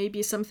 So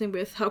maybe something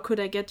with how could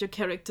I get your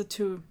character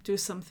to do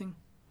something?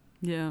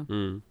 Yeah.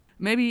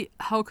 Maybe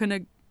how could I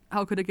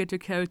get your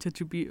character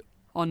to be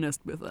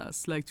honest with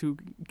us, like to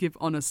give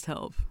honest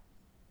help?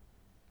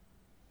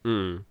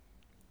 I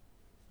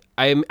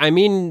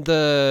mean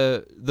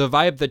the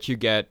vibe that you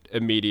get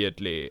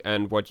immediately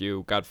and what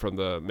you got from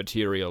the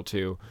material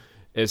too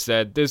is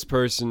that this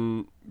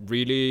person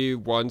really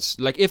wants,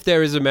 like, if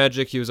there is a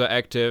magic user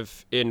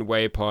active in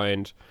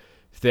Waypoint,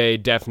 they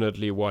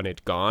definitely want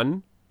it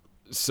gone.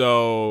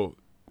 So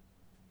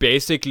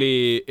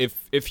basically,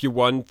 if you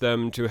want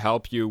them to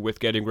help you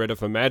with getting rid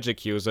of a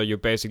magic user, you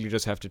basically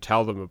just have to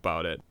tell them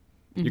about it.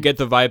 You get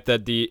the vibe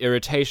that the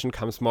irritation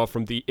comes more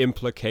from the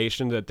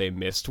implication that they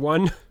missed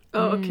one.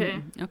 Oh,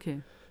 okay.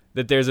 Okay.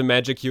 That there's a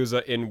magic user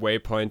in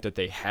Waypoint that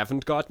they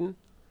haven't gotten.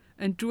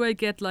 And do I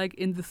get, like,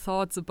 in the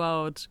thoughts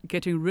about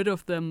getting rid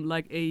of them,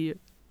 like, a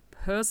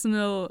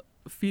personal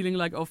feeling,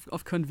 like,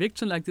 of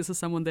conviction? Like, this is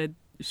someone that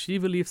she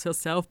believes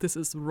herself this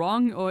is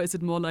wrong? Or is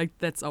it more like,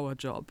 that's our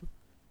job?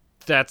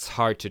 That's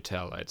hard to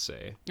tell, I'd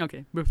say.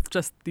 Okay, with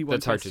just the one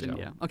That's question. hard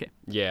to tell. Yeah, okay.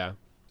 Yeah.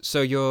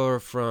 So you're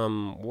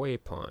from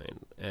Waypoint,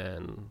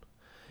 and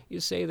You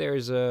say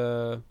there's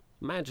a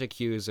magic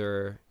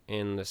user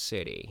in the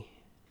city.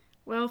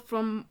 Well,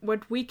 from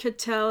what we could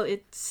tell,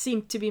 it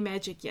seemed to be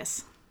magic,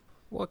 yes.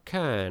 What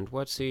kind?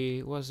 What's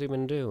he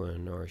been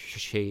doing, or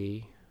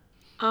she?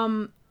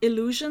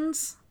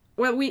 Illusions.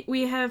 Well,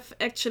 we have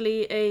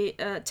actually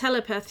a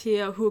telepath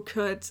here who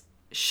could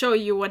show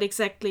you what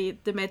exactly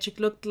the magic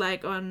looked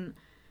like on,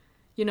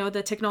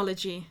 the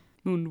technology.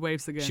 Moon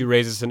waves again. She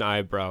raises an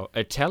eyebrow.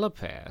 A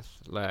telepath?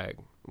 Like,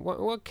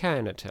 what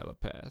kind of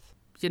telepath?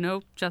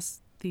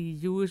 Just the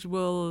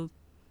usual,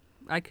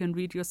 I can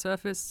read your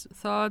surface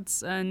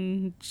thoughts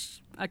and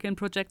I can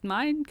project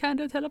mine kind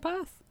of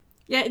telepath.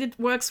 Yeah, it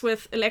works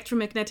with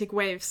electromagnetic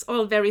waves,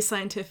 all very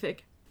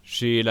scientific.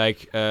 She,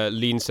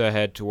 leans her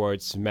head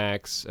towards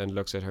Max and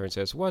looks at her and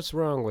says, "What's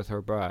wrong with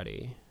her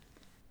body?"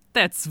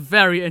 That's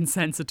very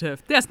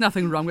insensitive. There's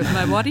nothing wrong with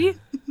my body.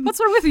 What's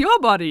wrong with your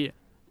body?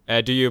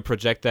 Do you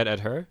project that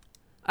at her?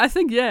 I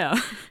think, yeah.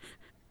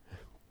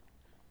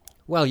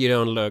 Well, you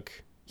don't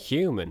look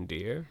human,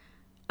 dear.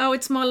 Oh,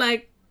 it's more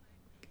like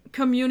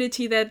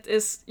community that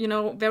is,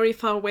 very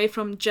far away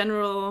from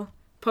general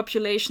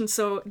population,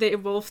 so they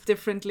evolve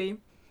differently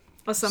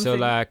or something. So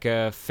like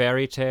a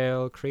fairy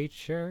tale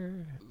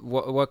creature?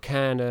 What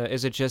kind of...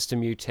 Is it just a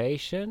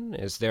mutation?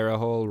 Is there a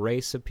whole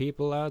race of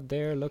people out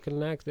there looking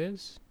like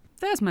this?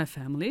 There's my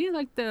family.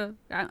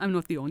 I'm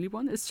not the only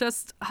one. It's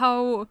just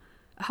how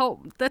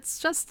that's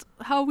just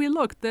how we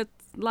look. That's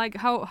like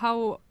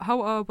how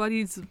our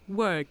bodies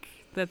work.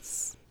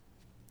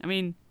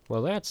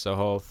 Well, that's the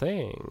whole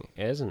thing,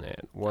 isn't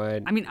it?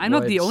 I'm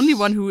not the only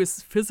one who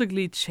is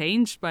physically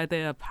changed by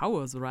their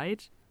powers,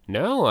 right?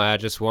 No, I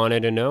just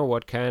wanted to know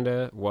what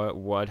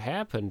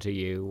happened to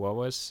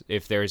you.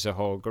 If there's a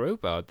whole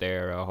group out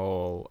there, a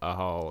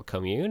whole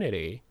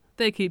community.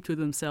 They keep to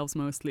themselves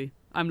mostly.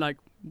 I'm like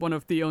one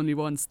of the only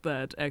ones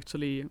that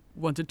actually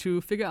wanted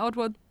to figure out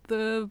what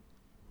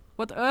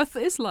Earth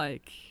is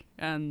like.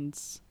 And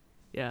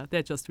yeah,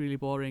 they're just really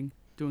boring,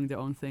 doing their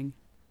own thing.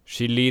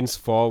 She leans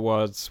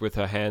forwards with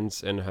her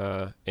hands in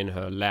her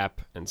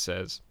lap and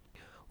says,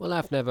 "Well,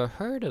 I've never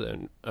heard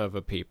of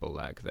a people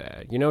like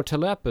that.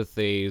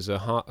 Telepathy is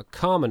a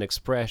common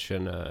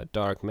expression of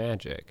dark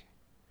magic."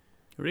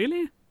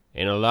 Really?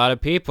 In a lot of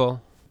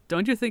people.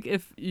 Don't you think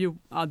if you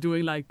are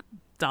doing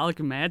dark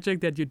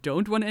magic that you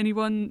don't want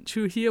anyone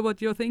to hear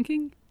what you're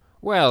thinking?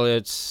 Well,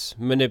 it's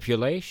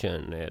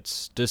manipulation,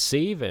 it's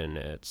deceiving,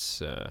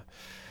 it's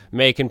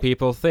making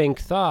people think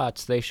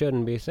thoughts they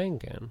shouldn't be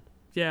thinking.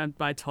 Yeah, and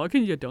by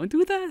talking you don't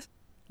do that?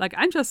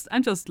 I'm just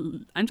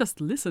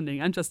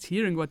listening. I'm just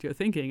hearing what you're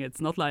thinking.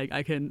 It's not like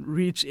I can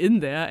reach in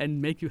there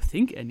and make you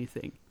think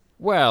anything.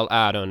 Well,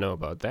 I don't know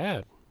about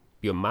that.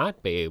 You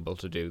might be able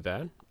to do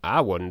that.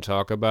 I wouldn't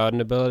talk about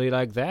an ability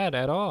like that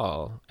at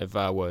all if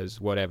I was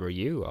whatever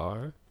you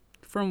are.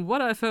 From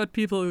what I've heard,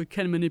 people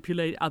can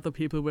manipulate other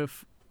people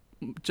with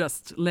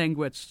just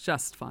language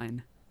just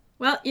fine.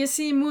 Well, you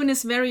see, Moon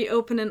is very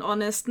open and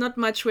honest, not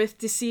much with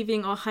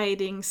deceiving or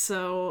hiding,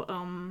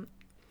 so...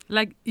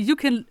 you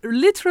can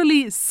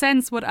literally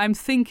sense what I'm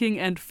thinking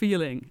and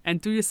feeling.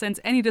 And do you sense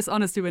any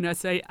dishonesty when I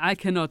say I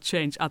cannot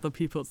change other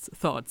people's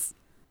thoughts?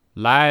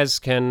 Lies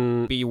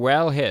can be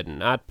well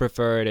hidden. I'd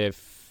prefer it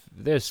if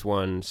this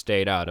one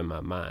stayed out of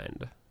my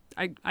mind.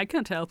 I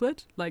can't help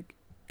it.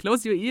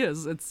 Close your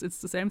ears. It's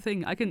the same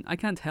thing. I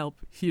can't help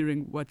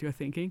hearing what you're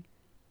thinking.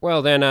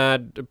 Well, then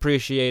I'd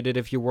appreciate it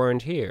if you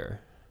weren't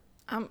here.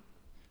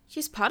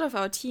 He's part of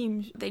our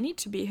team. They need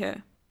to be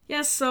here.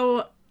 Yeah,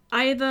 so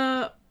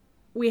either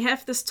we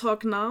have this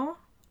talk now,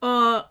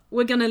 or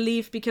we're gonna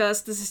leave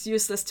because this is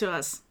useless to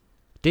us.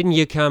 Didn't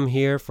you come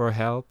here for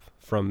help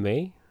from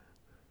me?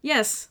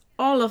 Yes,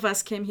 all of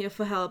us came here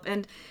for help,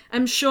 and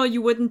I'm sure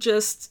you wouldn't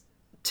just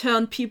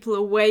turn people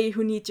away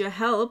who need your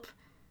help,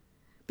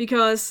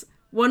 because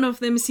one of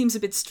them seems a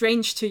bit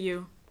strange to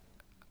you.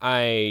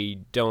 I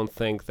don't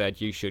think that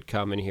you should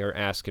come in here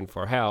asking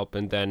for help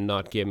and then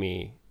not give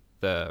me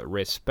the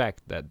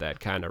respect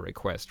that kind of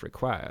request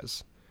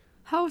requires.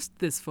 How's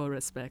this for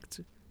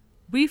respect?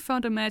 We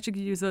found a magic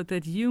user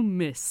that you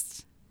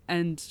missed,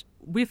 and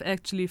we've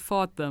actually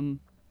fought them.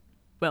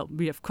 Well,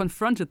 we have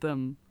confronted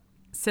them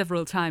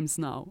several times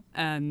now,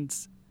 and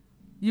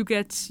you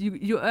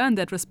earn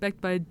that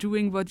respect by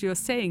doing what you're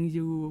saying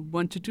you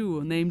want to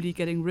do, namely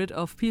getting rid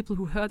of people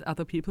who hurt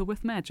other people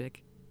with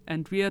magic.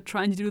 And we are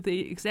trying to do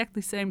the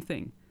exactly same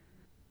thing.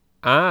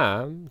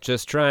 I'm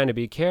just trying to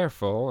be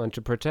careful and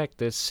to protect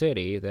this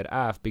city that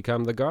I've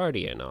become the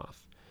guardian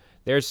of.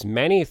 There's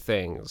many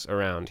things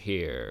around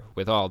here,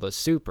 with all the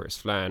supers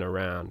flying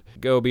around,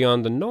 go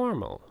beyond the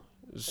normal.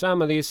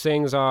 Some of these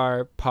things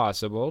are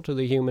possible to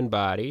the human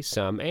body,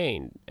 some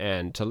ain't,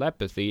 and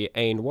telepathy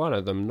ain't one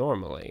of them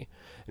normally.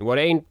 And what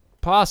ain't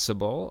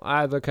possible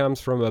either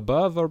comes from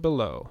above or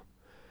below.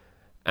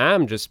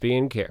 I'm just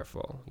being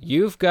careful.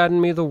 You've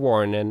gotten me the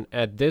warning.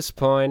 At this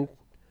point,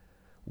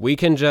 we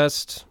can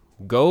just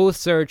go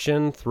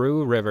searching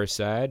through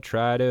Riverside,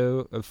 try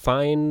to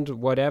find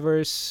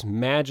whatever's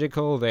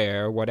magical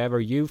there, whatever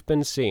you've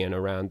been seeing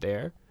around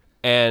there.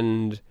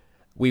 And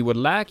we would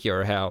like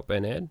your help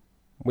in it.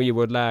 we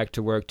would like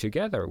to work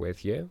together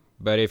with you,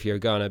 but if you're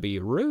gonna be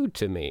rude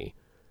to me,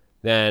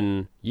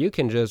 then you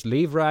can just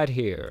leave right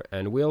here,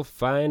 and we'll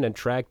find and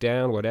track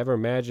down whatever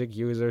magic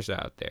users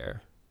out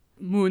there.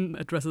 Moon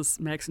addresses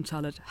Max and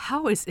Charlotte.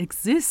 How is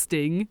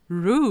existing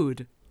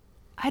rude?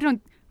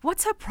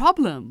 What's her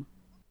problem?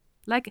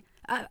 Like,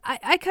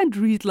 I can't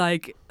read,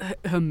 like,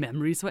 her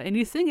memories or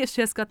anything. If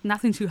she has got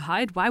nothing to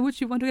hide, why would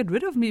she want to get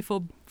rid of me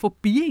for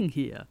being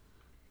here?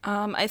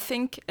 I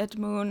think at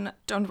Moon,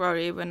 don't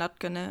worry, we're not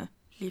gonna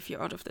leave you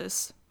out of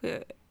this.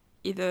 We're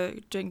either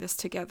doing this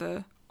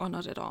together or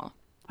not at all.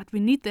 But we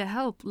need their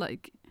help.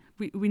 Like,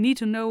 we need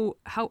to know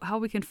how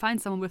we can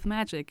find someone with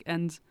magic,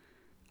 and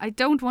I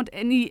don't want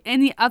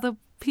any other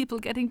people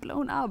getting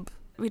blown up.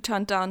 We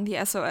turned down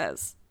the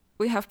SOS.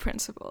 We have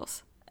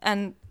principles,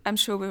 and I'm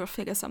sure we will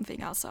figure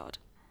something else out.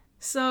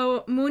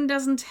 So Moon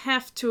doesn't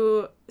have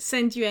to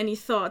send you any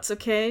thoughts,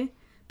 okay?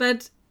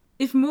 But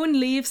if Moon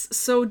leaves,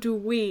 so do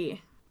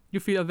we. You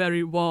feel a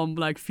very warm,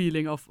 like,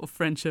 feeling of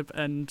friendship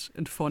and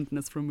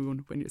fondness from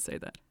Moon when you say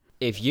that.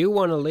 If you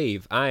want to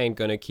leave, I ain't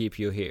gonna keep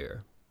you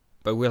here.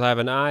 But we'll have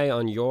an eye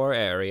on your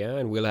area,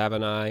 and we'll have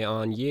an eye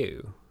on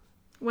you.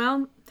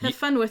 Well, have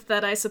fun with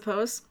that, I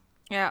suppose.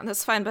 Yeah,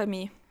 that's fine by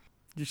me.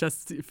 You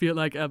just feel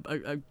like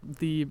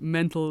the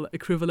mental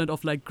equivalent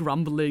of, like,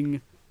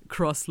 grumbling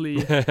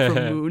crossly from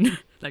Moon.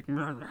 Like,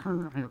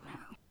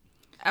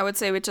 I would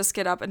say we just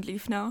get up and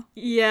leave now.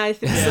 Yeah, I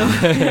think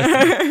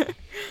so.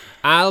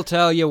 I'll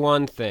tell you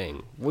one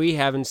thing. We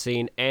haven't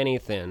seen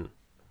anything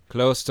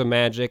close to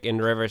magic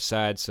in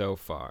Riverside so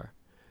far.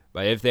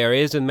 But if there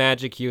is a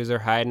magic user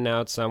hiding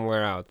out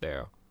somewhere out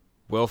there,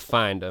 we'll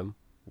find him,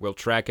 we'll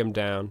track him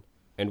down,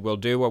 and we'll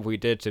do what we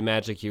did to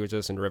magic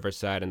users in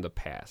Riverside in the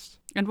past.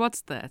 And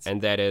what's that?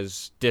 And that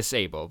is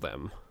disable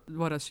them.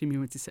 What does she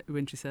mean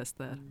when she says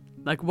that?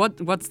 Like,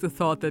 what's the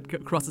thought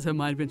that crosses her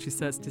mind when she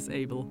says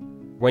disable?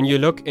 When you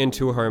look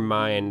into her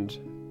mind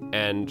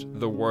and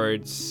the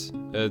words,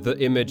 the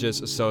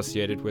images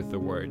associated with the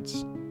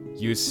words,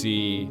 you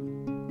see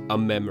a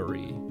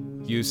memory.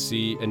 You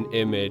see an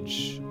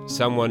image,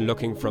 someone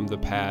looking from the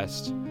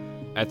past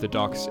at the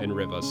docks in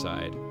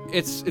Riverside.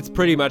 It's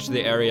pretty much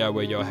the area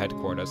where your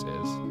headquarters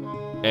is.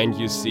 And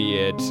you see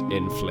it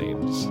in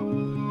flames.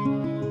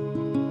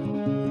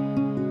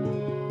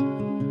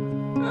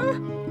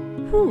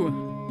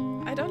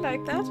 Whew. I don't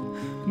like that.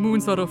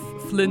 Moon sort of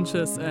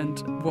flinches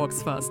and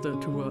walks faster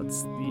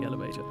towards the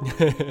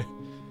elevator.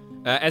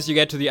 As you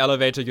get to the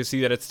elevator, you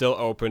see that it's still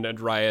open and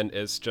Ryan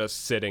is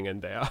just sitting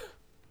in there.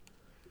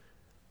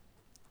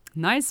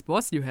 Nice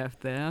boss you have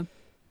there.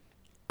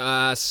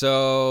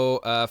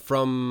 So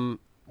from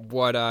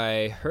what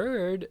I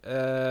heard,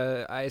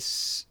 I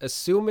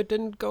assume it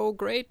didn't go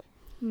great?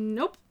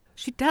 Nope.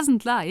 She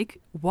doesn't like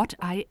what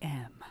I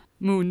am.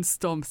 Moon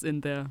stomps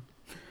in there.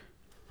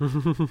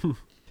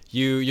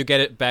 You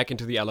get it back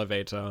into the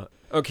elevator.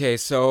 Okay,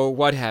 so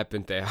what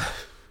happened there?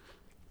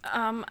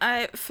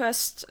 I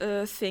first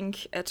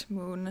think at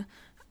Moon.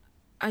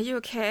 Are you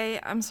okay?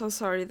 I'm so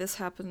sorry this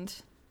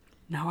happened.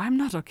 No, I'm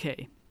not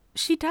okay.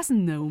 She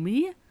doesn't know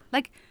me.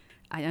 Like,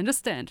 I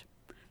understand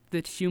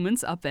that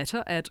humans are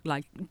better at,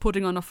 like,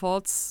 putting on a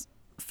false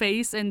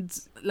face and,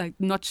 like,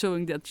 not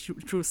showing their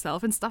true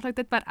self and stuff like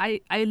that, but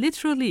I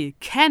literally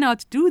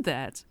cannot do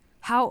that.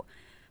 How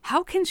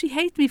can she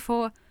hate me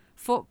for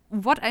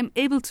what I'm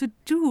able to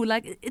do?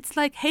 Like, it's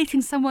like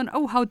hating someone.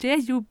 Oh, how dare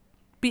you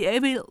be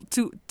able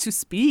to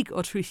speak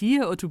or to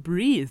hear or to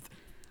breathe?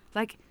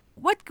 Like,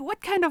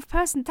 what kind of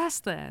person does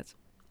that?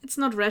 It's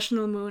not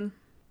rational, Moon.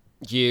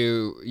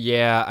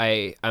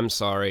 I'm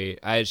sorry.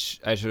 I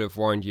should have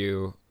warned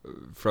you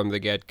from the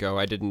get-go.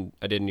 I didn't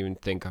even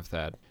think of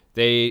that.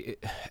 They,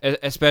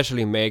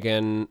 especially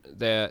Megan,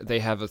 they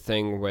have a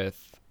thing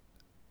with,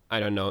 I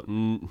don't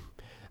know,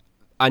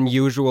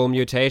 unusual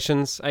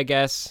mutations, I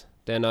guess.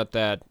 They're not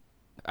that...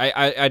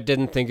 I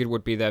didn't think it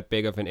would be that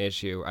big of an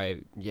issue.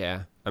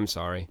 I'm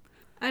sorry.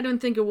 I don't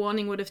think a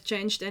warning would have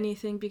changed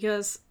anything,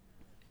 because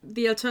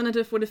the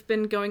alternative would have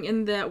been going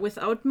in there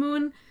without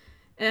Moon,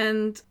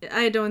 and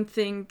I don't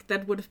think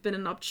that would have been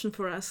an option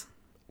for us.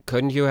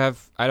 Couldn't you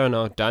have, I don't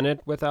know, done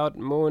it without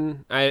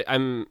Moon? I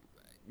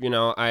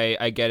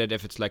get it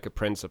if it's like a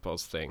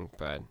principles thing,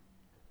 but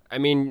I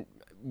mean,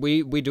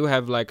 we do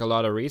have like a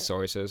lot of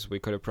resources. We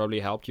could have probably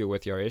helped you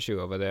with your issue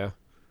over there.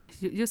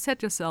 You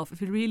said yourself,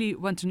 if we really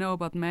want to know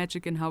about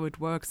magic and how it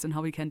works and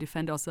how we can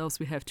defend ourselves,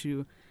 we have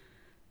to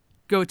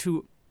go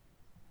to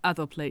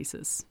other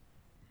places.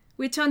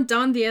 We turned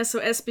down the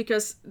SOS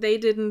because they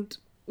didn't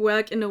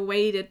work in a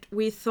way that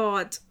we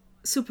thought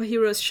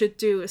superheroes should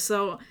do,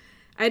 so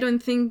I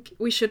don't think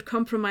we should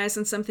compromise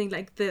on something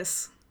like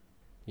this.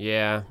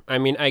 Yeah, I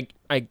mean,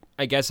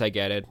 I guess I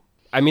get it.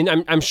 I mean,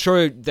 I'm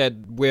sure that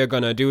we're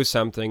gonna do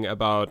something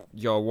about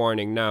your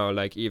warning now.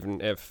 Like, even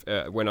if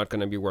we're not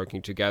gonna be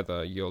working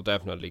together, you'll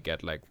definitely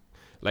get like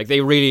they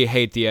really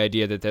hate the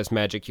idea that there's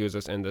magic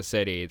users in the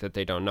city that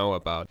they don't know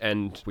about,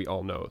 and we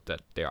all know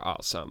that there are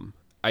some.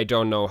 I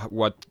don't know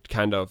what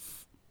kind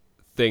of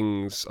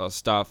things or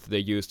stuff they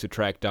use to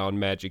track down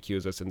magic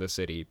users in the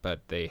city,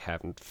 but they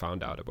haven't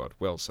found out about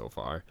Will so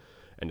far.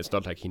 And it's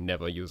not like he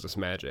never uses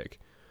magic.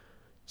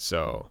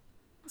 So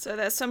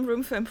there's some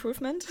room for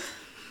improvement.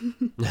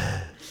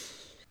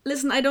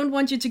 Listen, I don't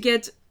want you to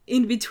get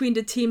in between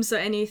the teams or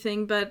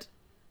anything, but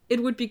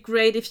it would be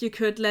great if you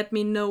could let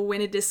me know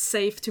when it is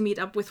safe to meet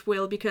up with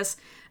Will, because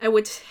I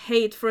would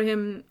hate for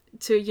him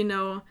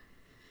to,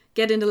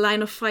 get in the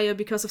line of fire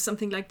because of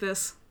something like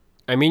this.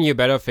 I mean, you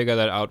better figure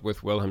that out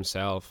with Will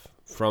himself.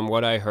 From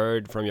what I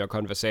heard from your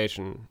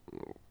conversation,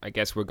 I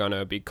guess we're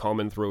gonna be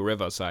combing through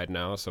Riverside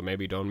now, so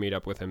maybe don't meet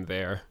up with him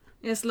there.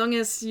 As long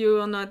as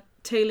you are not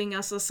tailing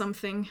us or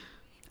something.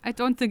 I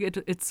don't think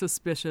it's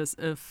suspicious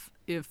if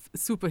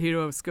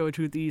superheroes go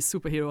to the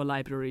superhero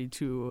library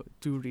to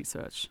do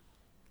research.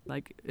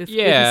 Like, if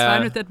he's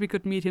fine with that, we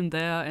could meet him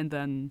there, and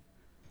then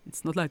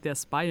it's not like they're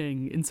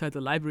spying inside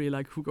the library,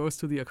 like who goes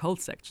to the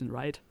occult section,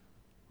 right?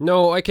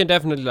 No, I can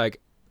definitely,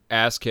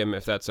 ask him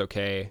if that's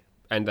okay,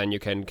 and then you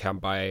can come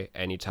by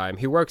anytime.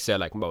 He works there,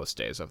 most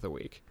days of the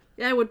week.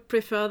 Yeah, I would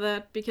prefer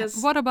that,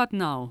 because... What about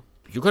now?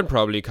 You can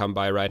probably come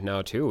by right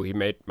now, too. He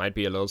might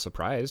be a little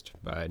surprised,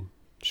 but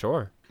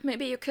sure.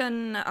 Maybe you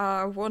can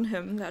warn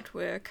him that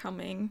we're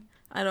coming.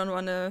 I don't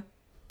want to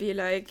be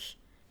like,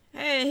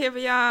 hey, here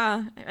we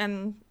are,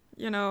 and,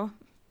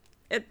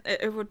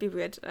 it would be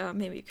weird.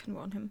 Maybe you can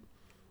warn him.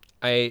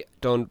 I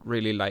don't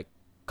really like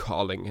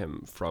calling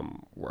him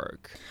from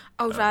work.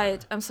 Oh,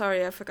 right. I'm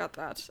sorry, I forgot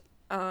that.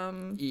 Yeah.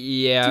 Do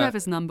you have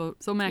his number?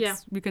 So,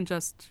 Max, we can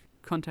just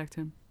contact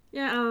him.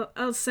 Yeah,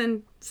 I'll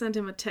send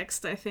him a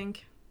text, I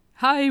think.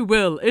 Hi,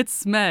 Will.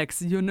 It's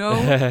Max,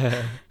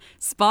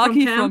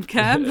 Sparky from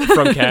camp.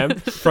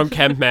 From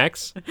Camp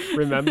Max,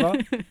 remember?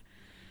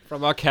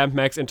 From our Camp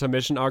Max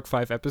intermission arc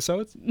 5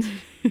 episodes.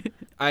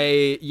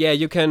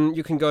 You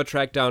can go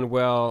track down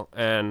Will,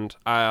 and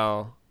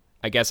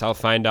I guess I'll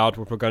find out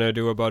what we're gonna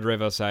do about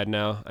Riverside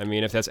now. I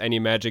mean, if there's any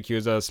magic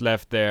users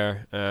left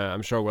there,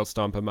 I'm sure we'll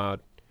stomp them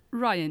out.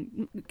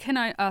 Ryan, can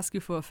I ask you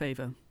for a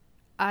favor?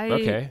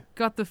 I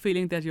got the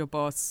feeling that your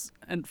boss,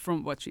 and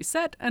from what she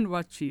said and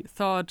what she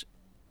thought,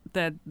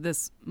 that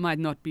this might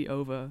not be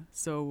over.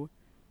 So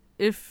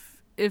if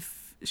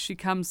she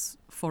comes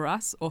for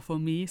us or for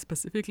me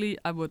specifically,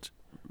 I would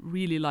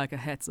really like a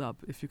heads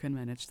up if you can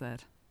manage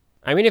that.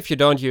 I mean, if you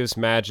don't use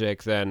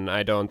magic, then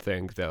I don't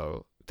think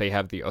they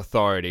have the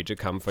authority to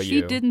come for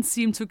you. She didn't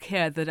seem to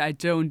care that I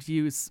don't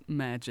use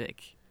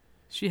magic.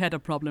 She had a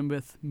problem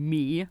with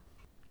me.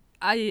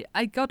 I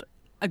got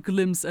a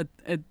glimpse at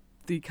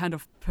the kind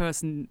of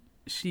person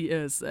she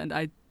is, and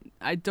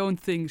I don't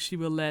think she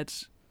will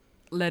let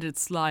it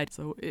slide.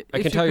 So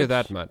I can tell you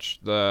that much.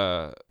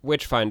 The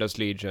Witchfinders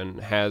Legion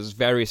has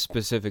very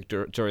specific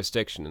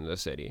jurisdiction in the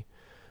city.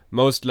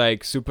 Most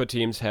super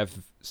teams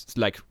have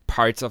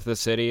parts of the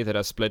city that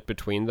are split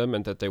between them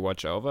and that they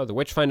watch over. The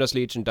Witchfinders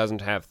Legion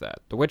doesn't have that.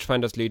 The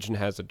Witchfinders Legion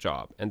has a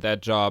job, and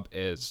that job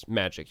is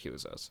magic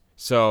users.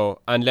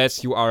 So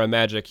unless you are a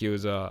magic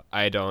user,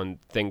 I don't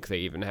think they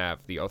even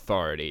have the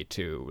authority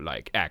to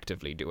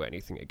actively do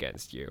anything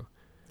against you.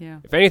 Yeah.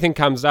 If anything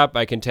comes up,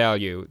 I can tell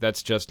you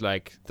that's just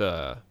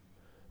the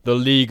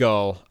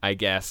legal, I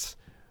guess,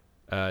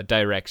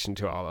 direction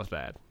to all of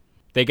that.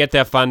 They get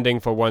their funding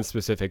for one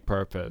specific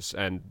purpose,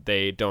 and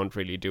they don't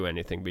really do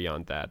anything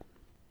beyond that.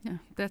 Yeah,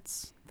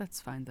 that's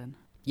fine then.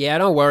 Yeah,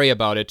 don't worry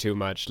about it too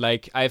much.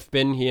 I've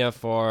been here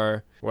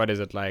for,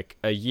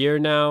 a year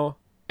now,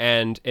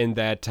 and in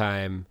that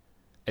time,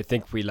 I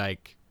think we,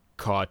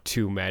 caught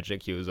 2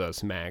 magic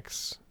users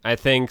max. I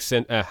think,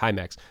 hi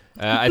Max.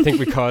 I think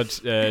we caught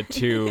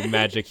 2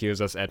 magic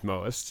users at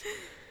most.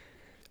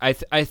 I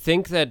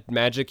think that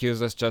magic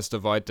users just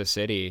avoid the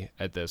city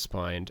at this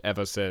point,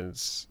 ever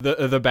since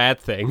the bad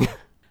thing.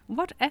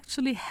 What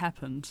actually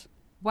happened?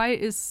 Why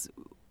is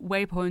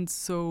Waypoint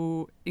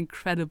so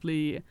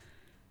incredibly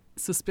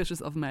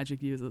suspicious of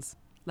magic users?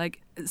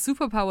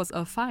 Superpowers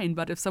are fine,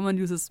 but if someone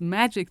uses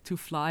magic to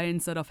fly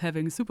instead of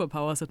having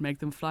superpowers that make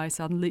them fly,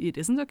 suddenly it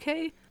isn't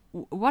okay?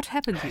 What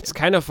happened here? It's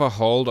kind of a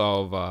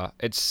holdover.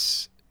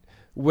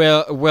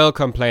 Will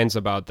complains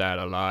about that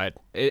a lot.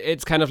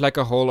 It's kind of like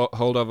a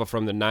holdover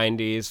from the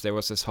 90s. There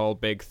was this whole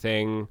big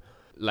thing,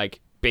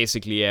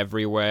 basically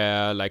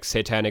everywhere,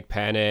 satanic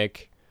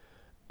panic,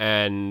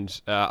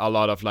 and a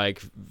lot of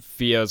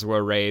fears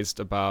were raised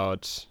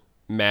about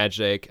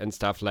magic and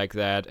stuff like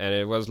that. And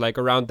it was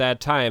around that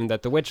time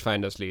that the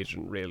Witchfinders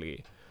Legion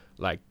really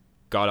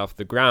got off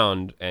the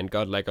ground and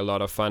got a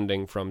lot of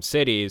funding from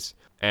cities.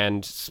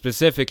 And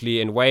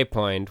specifically in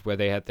Waypoint, where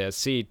they had their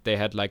seat, they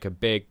had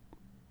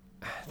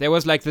there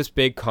was this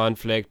big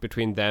conflict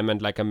between them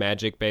and a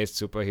magic-based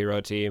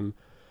superhero team,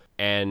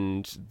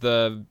 and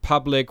the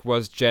public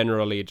was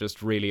generally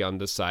just really on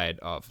the side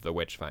of the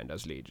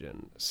Witchfinders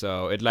Legion.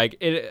 So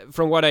it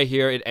from what I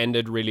hear, it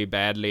ended really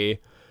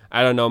badly.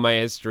 I don't know my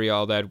history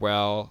all that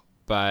well,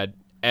 but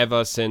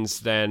ever since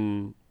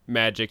then,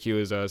 magic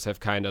users have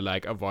kind of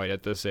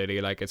avoided the city.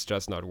 It's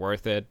just not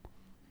worth it.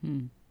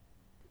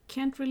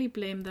 Can't really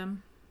blame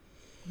them.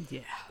 Yeah.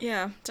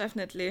 Yeah,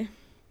 definitely.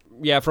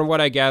 from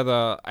what I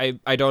gather,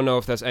 I don't know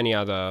if there's any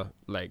other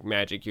like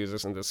magic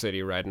users in the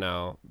city right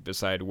now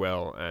beside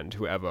Will and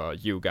whoever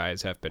you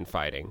guys have been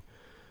fighting.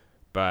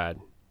 But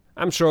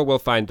I'm sure we'll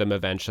find them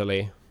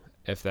eventually,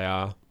 if they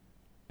are.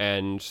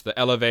 And the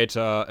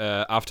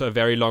elevator, after a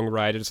very long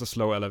ride, it's a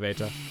slow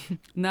elevator.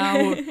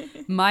 Now,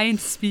 mind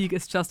speak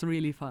is just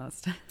really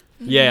fast.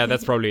 Yeah,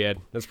 that's probably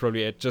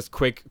it. Just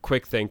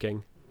quick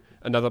thinking.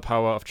 Another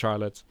power of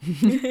Charlotte.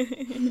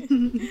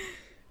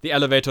 The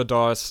elevator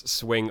doors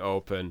swing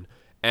open.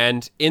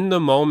 And in the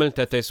moment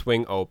that they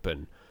swing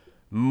open,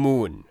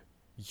 Moon,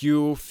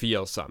 you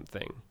feel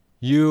something.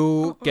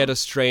 You get a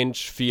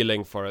strange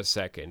feeling for a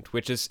second,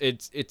 which is,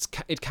 it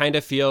kind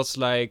of feels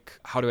like,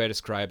 how do I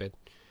describe it?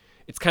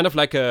 It's kind of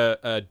like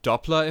a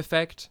Doppler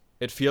effect.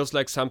 It feels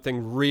like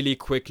something really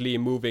quickly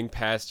moving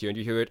past you, and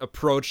you hear it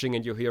approaching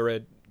and you hear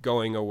it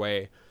going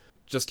away.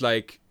 Just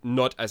like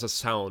not as a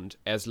sound,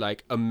 as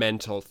like a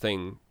mental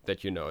thing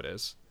that you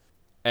notice.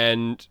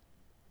 And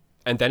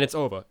then it's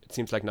over. It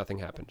seems like nothing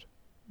happened.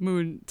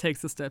 Moon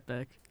takes a step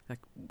back. Like,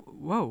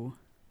 whoa.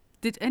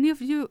 Did any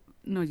of you...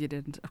 No, you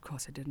didn't. Of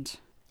course I didn't.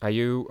 Are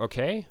you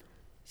okay?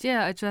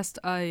 Yeah,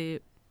 I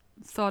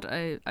thought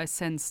I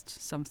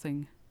sensed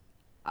something.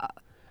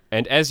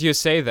 And as you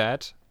say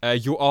that,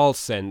 you all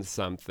sense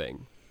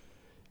something.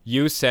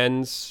 You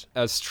sense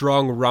a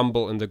strong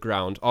rumble in the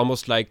ground,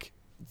 almost like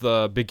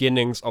the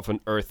beginnings of an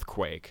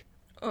earthquake.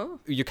 Oh.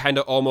 You kind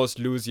of almost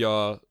lose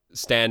your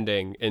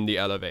standing in the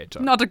elevator.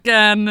 Not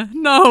again.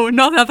 No,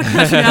 not at the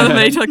crashing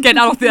elevator. Get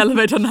out of the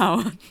elevator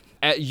now.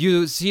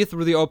 You see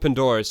through the open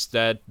doors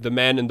that the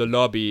man in the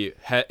lobby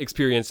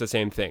experienced the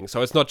same thing.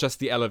 So it's not just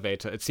the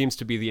elevator. It seems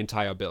to be the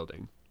entire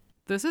building.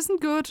 This isn't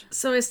good.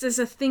 So is this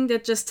a thing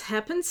that just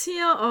happens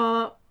here,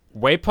 or...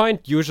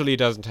 Waypoint usually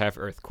doesn't have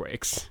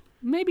earthquakes.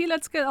 Maybe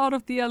let's get out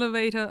of the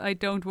elevator. I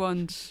don't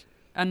want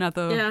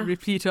another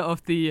repeater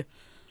of the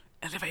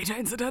elevator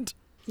incident.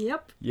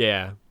 Yep.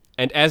 Yeah.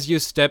 And as you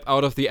step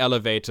out of the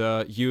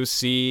elevator, you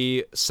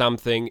see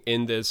something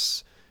in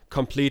this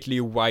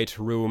completely white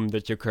room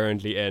that you're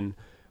currently in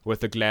with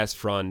the glass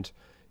front.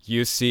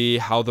 You see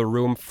how the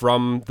room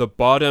from the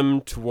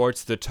bottom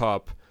towards the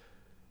top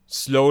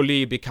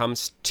slowly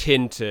becomes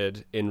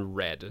tinted in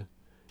red.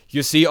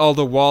 You see all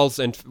the walls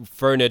and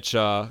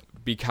furniture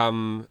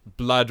become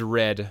blood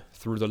red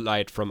through the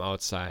light from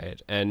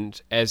outside.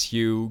 And as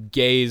you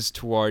gaze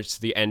towards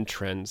the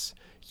entrance,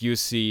 you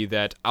see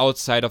that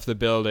outside of the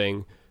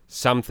building,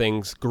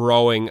 something's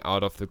growing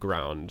out of the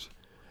ground.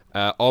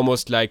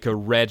 Almost like a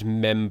red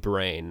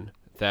membrane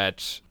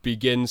that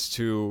begins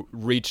to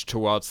reach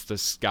towards the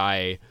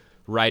sky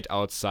right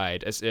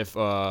outside, as if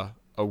a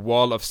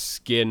wall of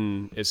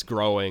skin is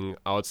growing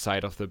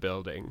outside of the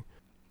building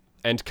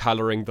and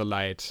coloring the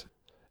light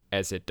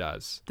as it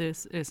does.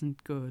 This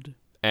isn't good.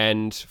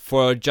 And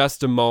for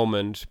just a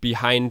moment,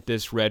 behind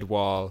this red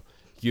wall,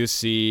 you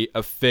see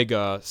a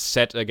figure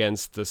set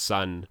against the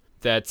sun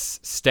that's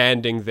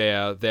standing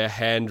there, their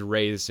hand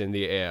raised in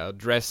the air,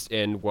 dressed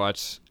in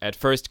what at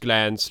first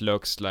glance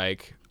looks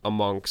like a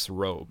monk's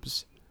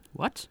robes.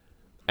 What?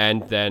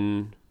 And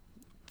then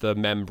the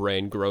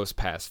membrane grows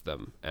past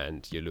them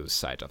and you lose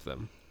sight of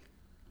them.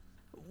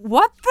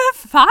 What the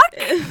fuck?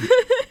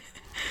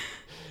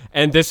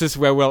 And this is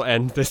where we'll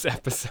end this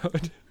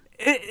episode.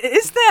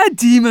 Is there a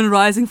demon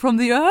rising from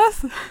the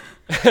earth?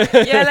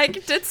 Yeah,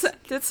 like,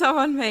 did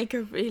someone make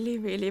a really,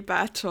 really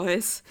bad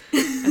choice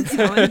and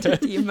summoned a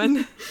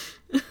demon?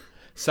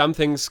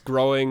 Something's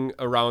growing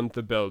around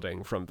the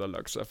building from the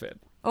looks of it.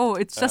 Oh,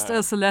 it's just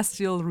a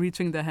celestial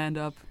reaching their hand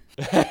up.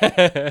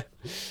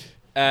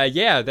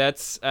 Yeah,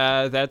 that's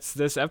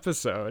this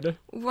episode.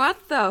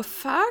 What the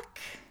fuck?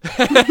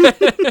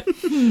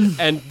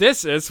 And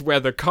this is where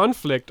the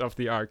conflict of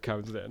the arc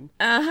comes in.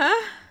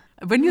 Uh-huh.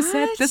 When you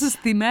said this is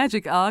the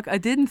magic arc, I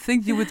didn't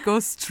think you would go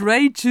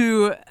straight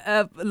to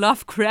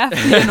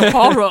Lovecraftian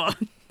horror.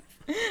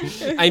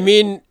 I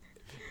mean,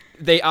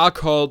 they are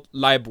called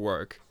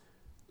Leibwerk.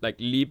 Like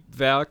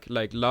Liebwerk,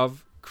 like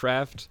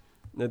Lovecraft.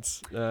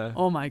 It's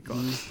Oh my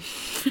god.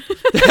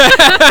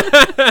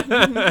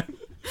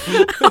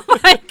 Oh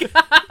my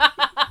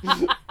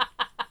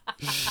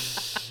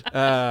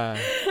god.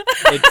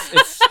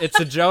 It's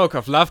a joke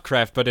of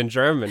Lovecraft, but in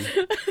German.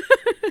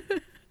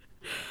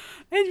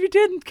 And you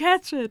didn't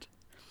catch it.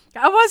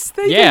 I was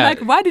thinking, like,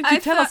 why did you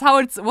tell us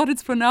what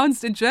it's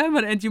pronounced in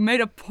German? And you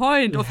made a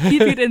point of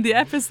keeping it in the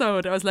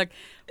episode. I was like,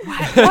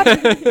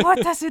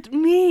 what does it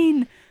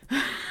mean?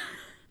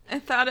 I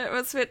thought it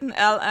was written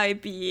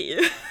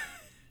L-I-B.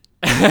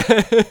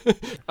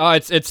 Oh,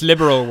 it's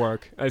liberal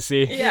work. I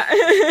see. Yeah,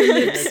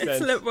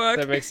 it's lib work.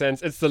 That makes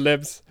sense. It's the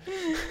libs.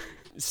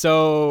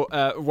 So,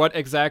 what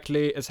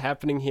exactly is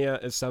happening here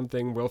is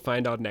something we'll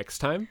find out next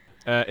time.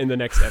 In the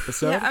next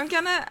episode. Yeah,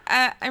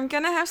 I'm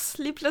gonna have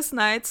sleepless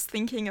nights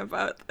thinking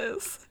about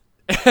this.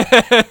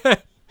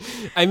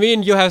 I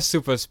mean, you have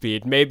super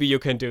speed. Maybe you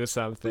can do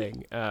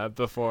something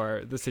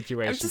before the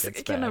situation gets bad. I'm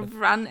just gonna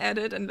run at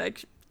it and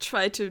like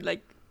try to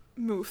like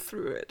move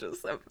through it or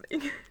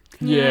something.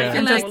 Yeah.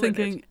 I'm just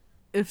thinking,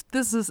 if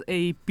this is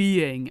a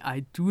being,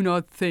 I do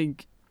not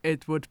think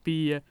it would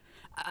be.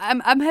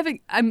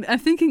 I'm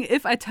thinking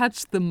if I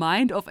touch the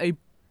mind of a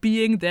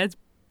being that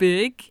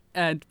big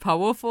and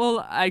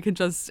powerful, I can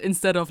just,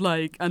 instead of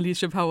like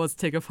unleash your powers,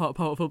 take a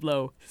powerful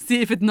blow.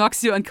 See if it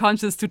knocks you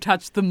unconscious to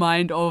touch the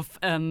mind of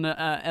an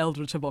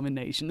eldritch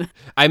abomination.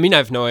 I mean, I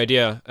have no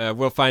idea.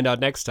 We'll find out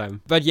next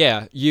time. But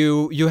yeah,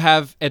 you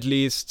have at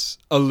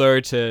least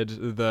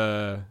alerted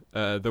the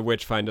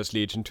Witchfinders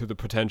Legion to the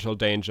potential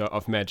danger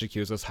of magic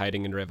users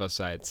hiding in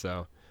Riverside.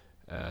 So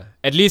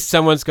at least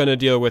someone's gonna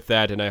deal with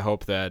that, and I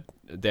hope that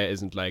there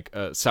isn't like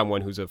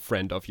someone who's a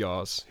friend of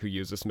yours who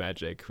uses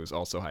magic who's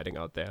also hiding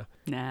out there.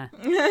 Nah.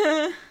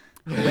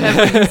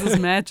 Whoever uses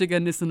magic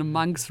and is in a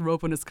monk's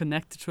robe and is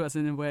connected to us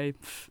in a way,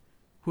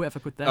 whoever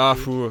could that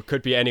be?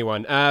 Could be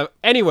anyone.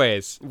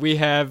 Anyways, we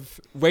have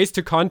ways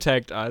to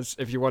contact us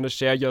if you want to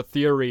share your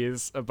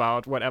theories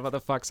about whatever the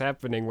fuck's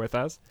happening with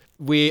us.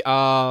 We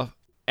are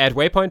at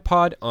Waypoint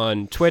Pod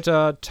on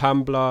Twitter,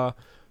 Tumblr,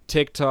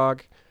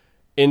 TikTok,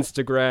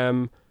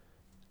 Instagram.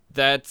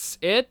 That's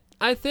it,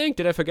 I think.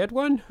 Did I forget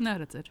one? No,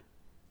 that's it.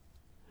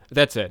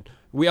 That's it.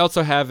 We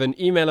also have an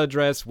email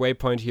address,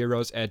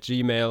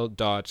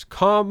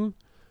 waypointheroes@gmail.com.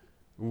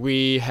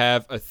 We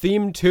have a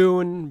theme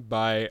tune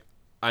by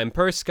I'm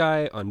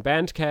Persky on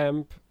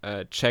Bandcamp.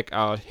 Check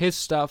out his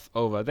stuff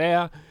over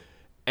there.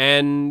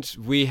 And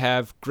we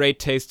have great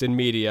taste in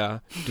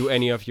media. Do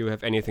any of you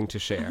have anything to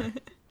share?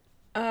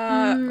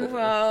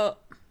 Well,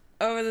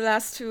 over the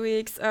last 2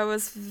 weeks, I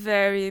was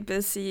very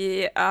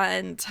busy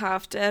and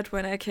half dead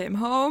when I came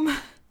home.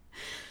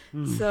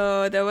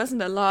 So there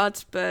wasn't a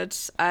lot,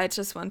 but I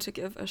just want to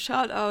give a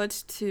shout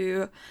out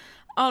to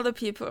all the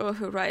people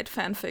who write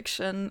fan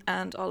fiction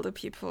and all the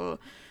people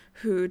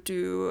who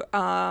do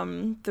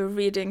the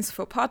readings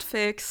for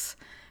Podfix,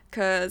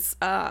 because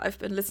I've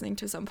been listening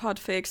to some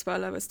Podfix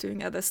while I was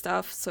doing other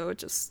stuff. So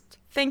just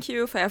thank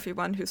you for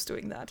everyone who's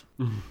doing that.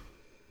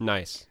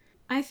 Nice.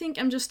 I think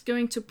I'm just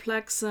going to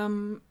plug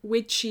some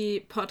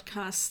witchy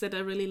podcasts that I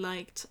really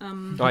liked.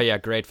 Oh yeah,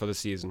 great for the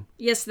season.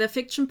 Yes, they're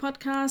fiction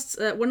podcasts.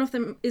 One of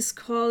them is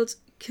called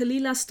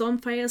Kalila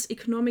Stormfire's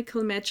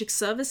Economical Magic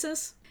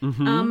Services.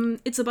 Mm-hmm.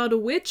 It's about a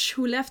witch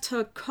who left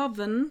her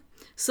coven,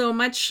 so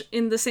much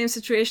in the same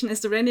situation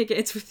as the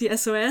Renegades with the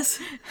SOS,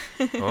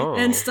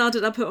 and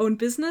started up her own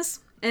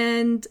business.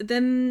 And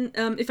then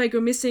If I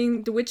Go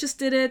Missing, The Witches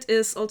Did It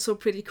is also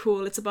pretty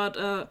cool. It's about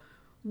a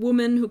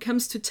woman who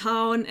comes to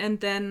town and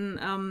then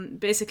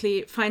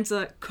basically finds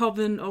a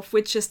coven of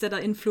witches that are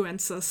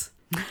influencers.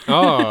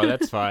 Oh,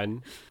 that's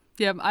fun.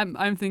 Yeah, I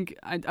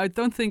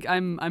don't think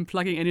I'm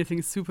plugging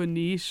anything super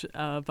niche,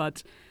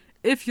 but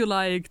if you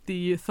like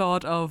the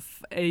thought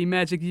of a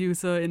magic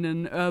user in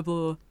an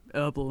urban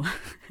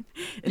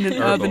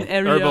area,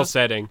 herbal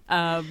setting,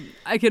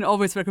 I can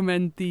always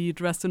recommend the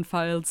Dresden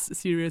Files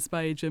series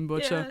by Jim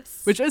Butcher,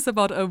 which is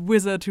about a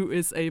wizard who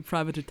is a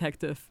private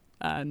detective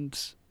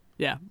and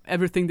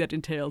everything that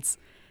entails.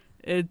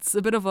 It's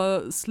a bit of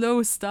a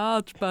slow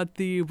start, but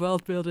the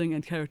world building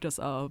and characters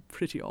are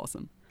pretty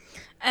awesome.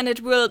 And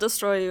it will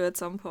destroy you at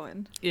some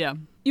point. Yeah.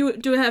 You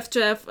do have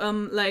to have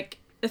like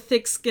a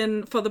thick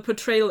skin for the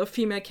portrayal of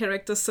female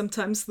characters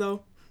sometimes,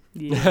 though.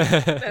 Yeah.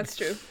 That's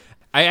true.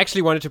 I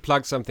actually wanted to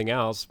plug something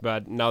else,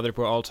 but now that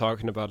we're all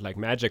talking about like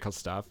magical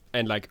stuff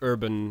and like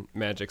urban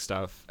magic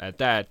stuff at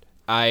that,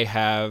 I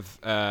have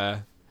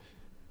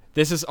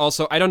this is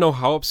also, I don't know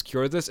how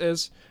obscure this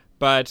is,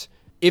 but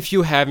if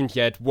you haven't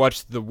yet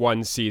watched the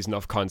one season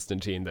of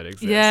Constantine that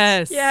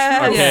exists. Yes.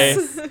 Okay.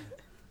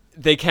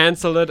 They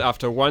canceled it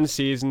after one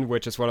season,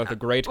 which is one of the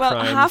great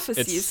crimes. Half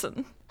a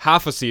season.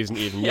 Half a season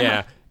even,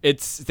 yeah.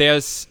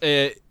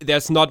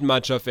 There's not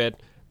much of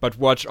it, but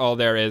watch all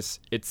there is.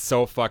 It's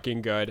so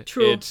fucking good.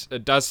 True.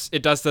 It does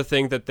the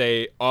thing that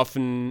they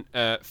often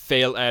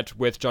fail at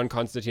with John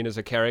Constantine as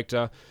a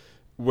character,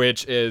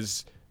 which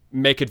is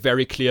make it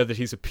very clear that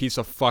he's a piece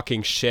of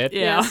fucking shit.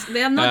 Yeah. Yes,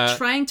 they're not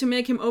trying to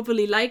make him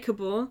overly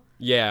likable.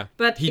 Yeah,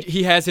 but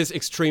he has his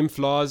extreme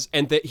flaws,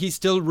 and he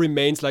still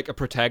remains like a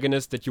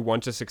protagonist that you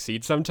want to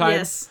succeed sometimes.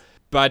 Yes.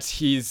 But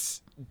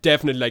he's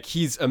definitely like,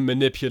 he's a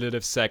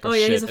manipulative sack of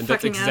shit, and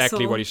that's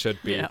exactly what he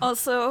should be. Yeah.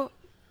 Also,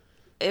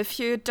 if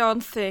you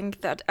don't think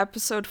that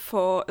episode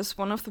 4 is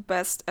one of the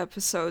best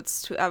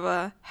episodes to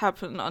ever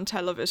happen on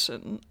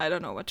television, I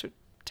don't know what to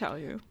tell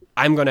you.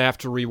 I'm gonna have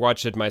to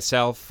rewatch it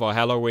myself for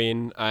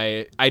Halloween.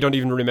 I don't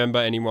even remember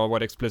anymore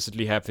what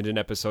explicitly happened in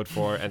episode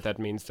 4, and that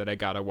means that I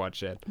gotta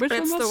watch it. Which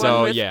It's the So,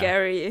 one with yeah.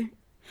 Gary.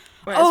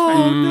 Where his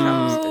friend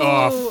comes to-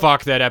 Oh,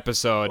 fuck that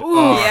episode. Ooh.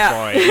 Yeah.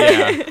 Boy,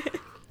 yeah.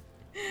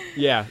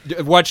 Yeah,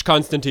 watch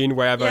Constantine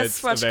wherever Yes,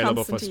 it's watch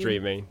available for Constantine.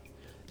 streaming.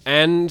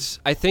 And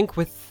I think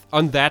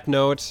on that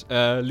note,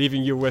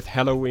 leaving you with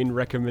Halloween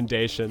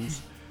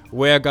recommendations,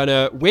 we're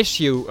gonna wish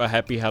you a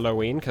happy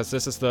Halloween, because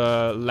this is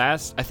the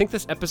last, I think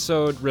this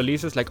episode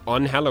releases like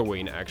on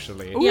Halloween,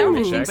 actually. Yeah, Let I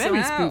me think check. so. Very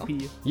Wow.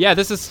 spooky. Yeah,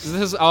 this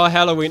is our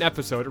Halloween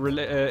episode.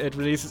 It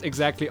releases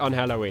exactly on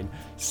Halloween.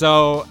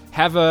 So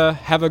have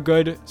a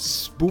good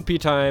spoopy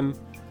time,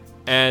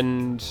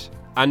 and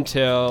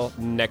until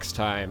next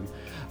time,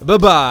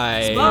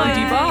 bye-bye.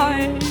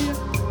 Bye. Bye.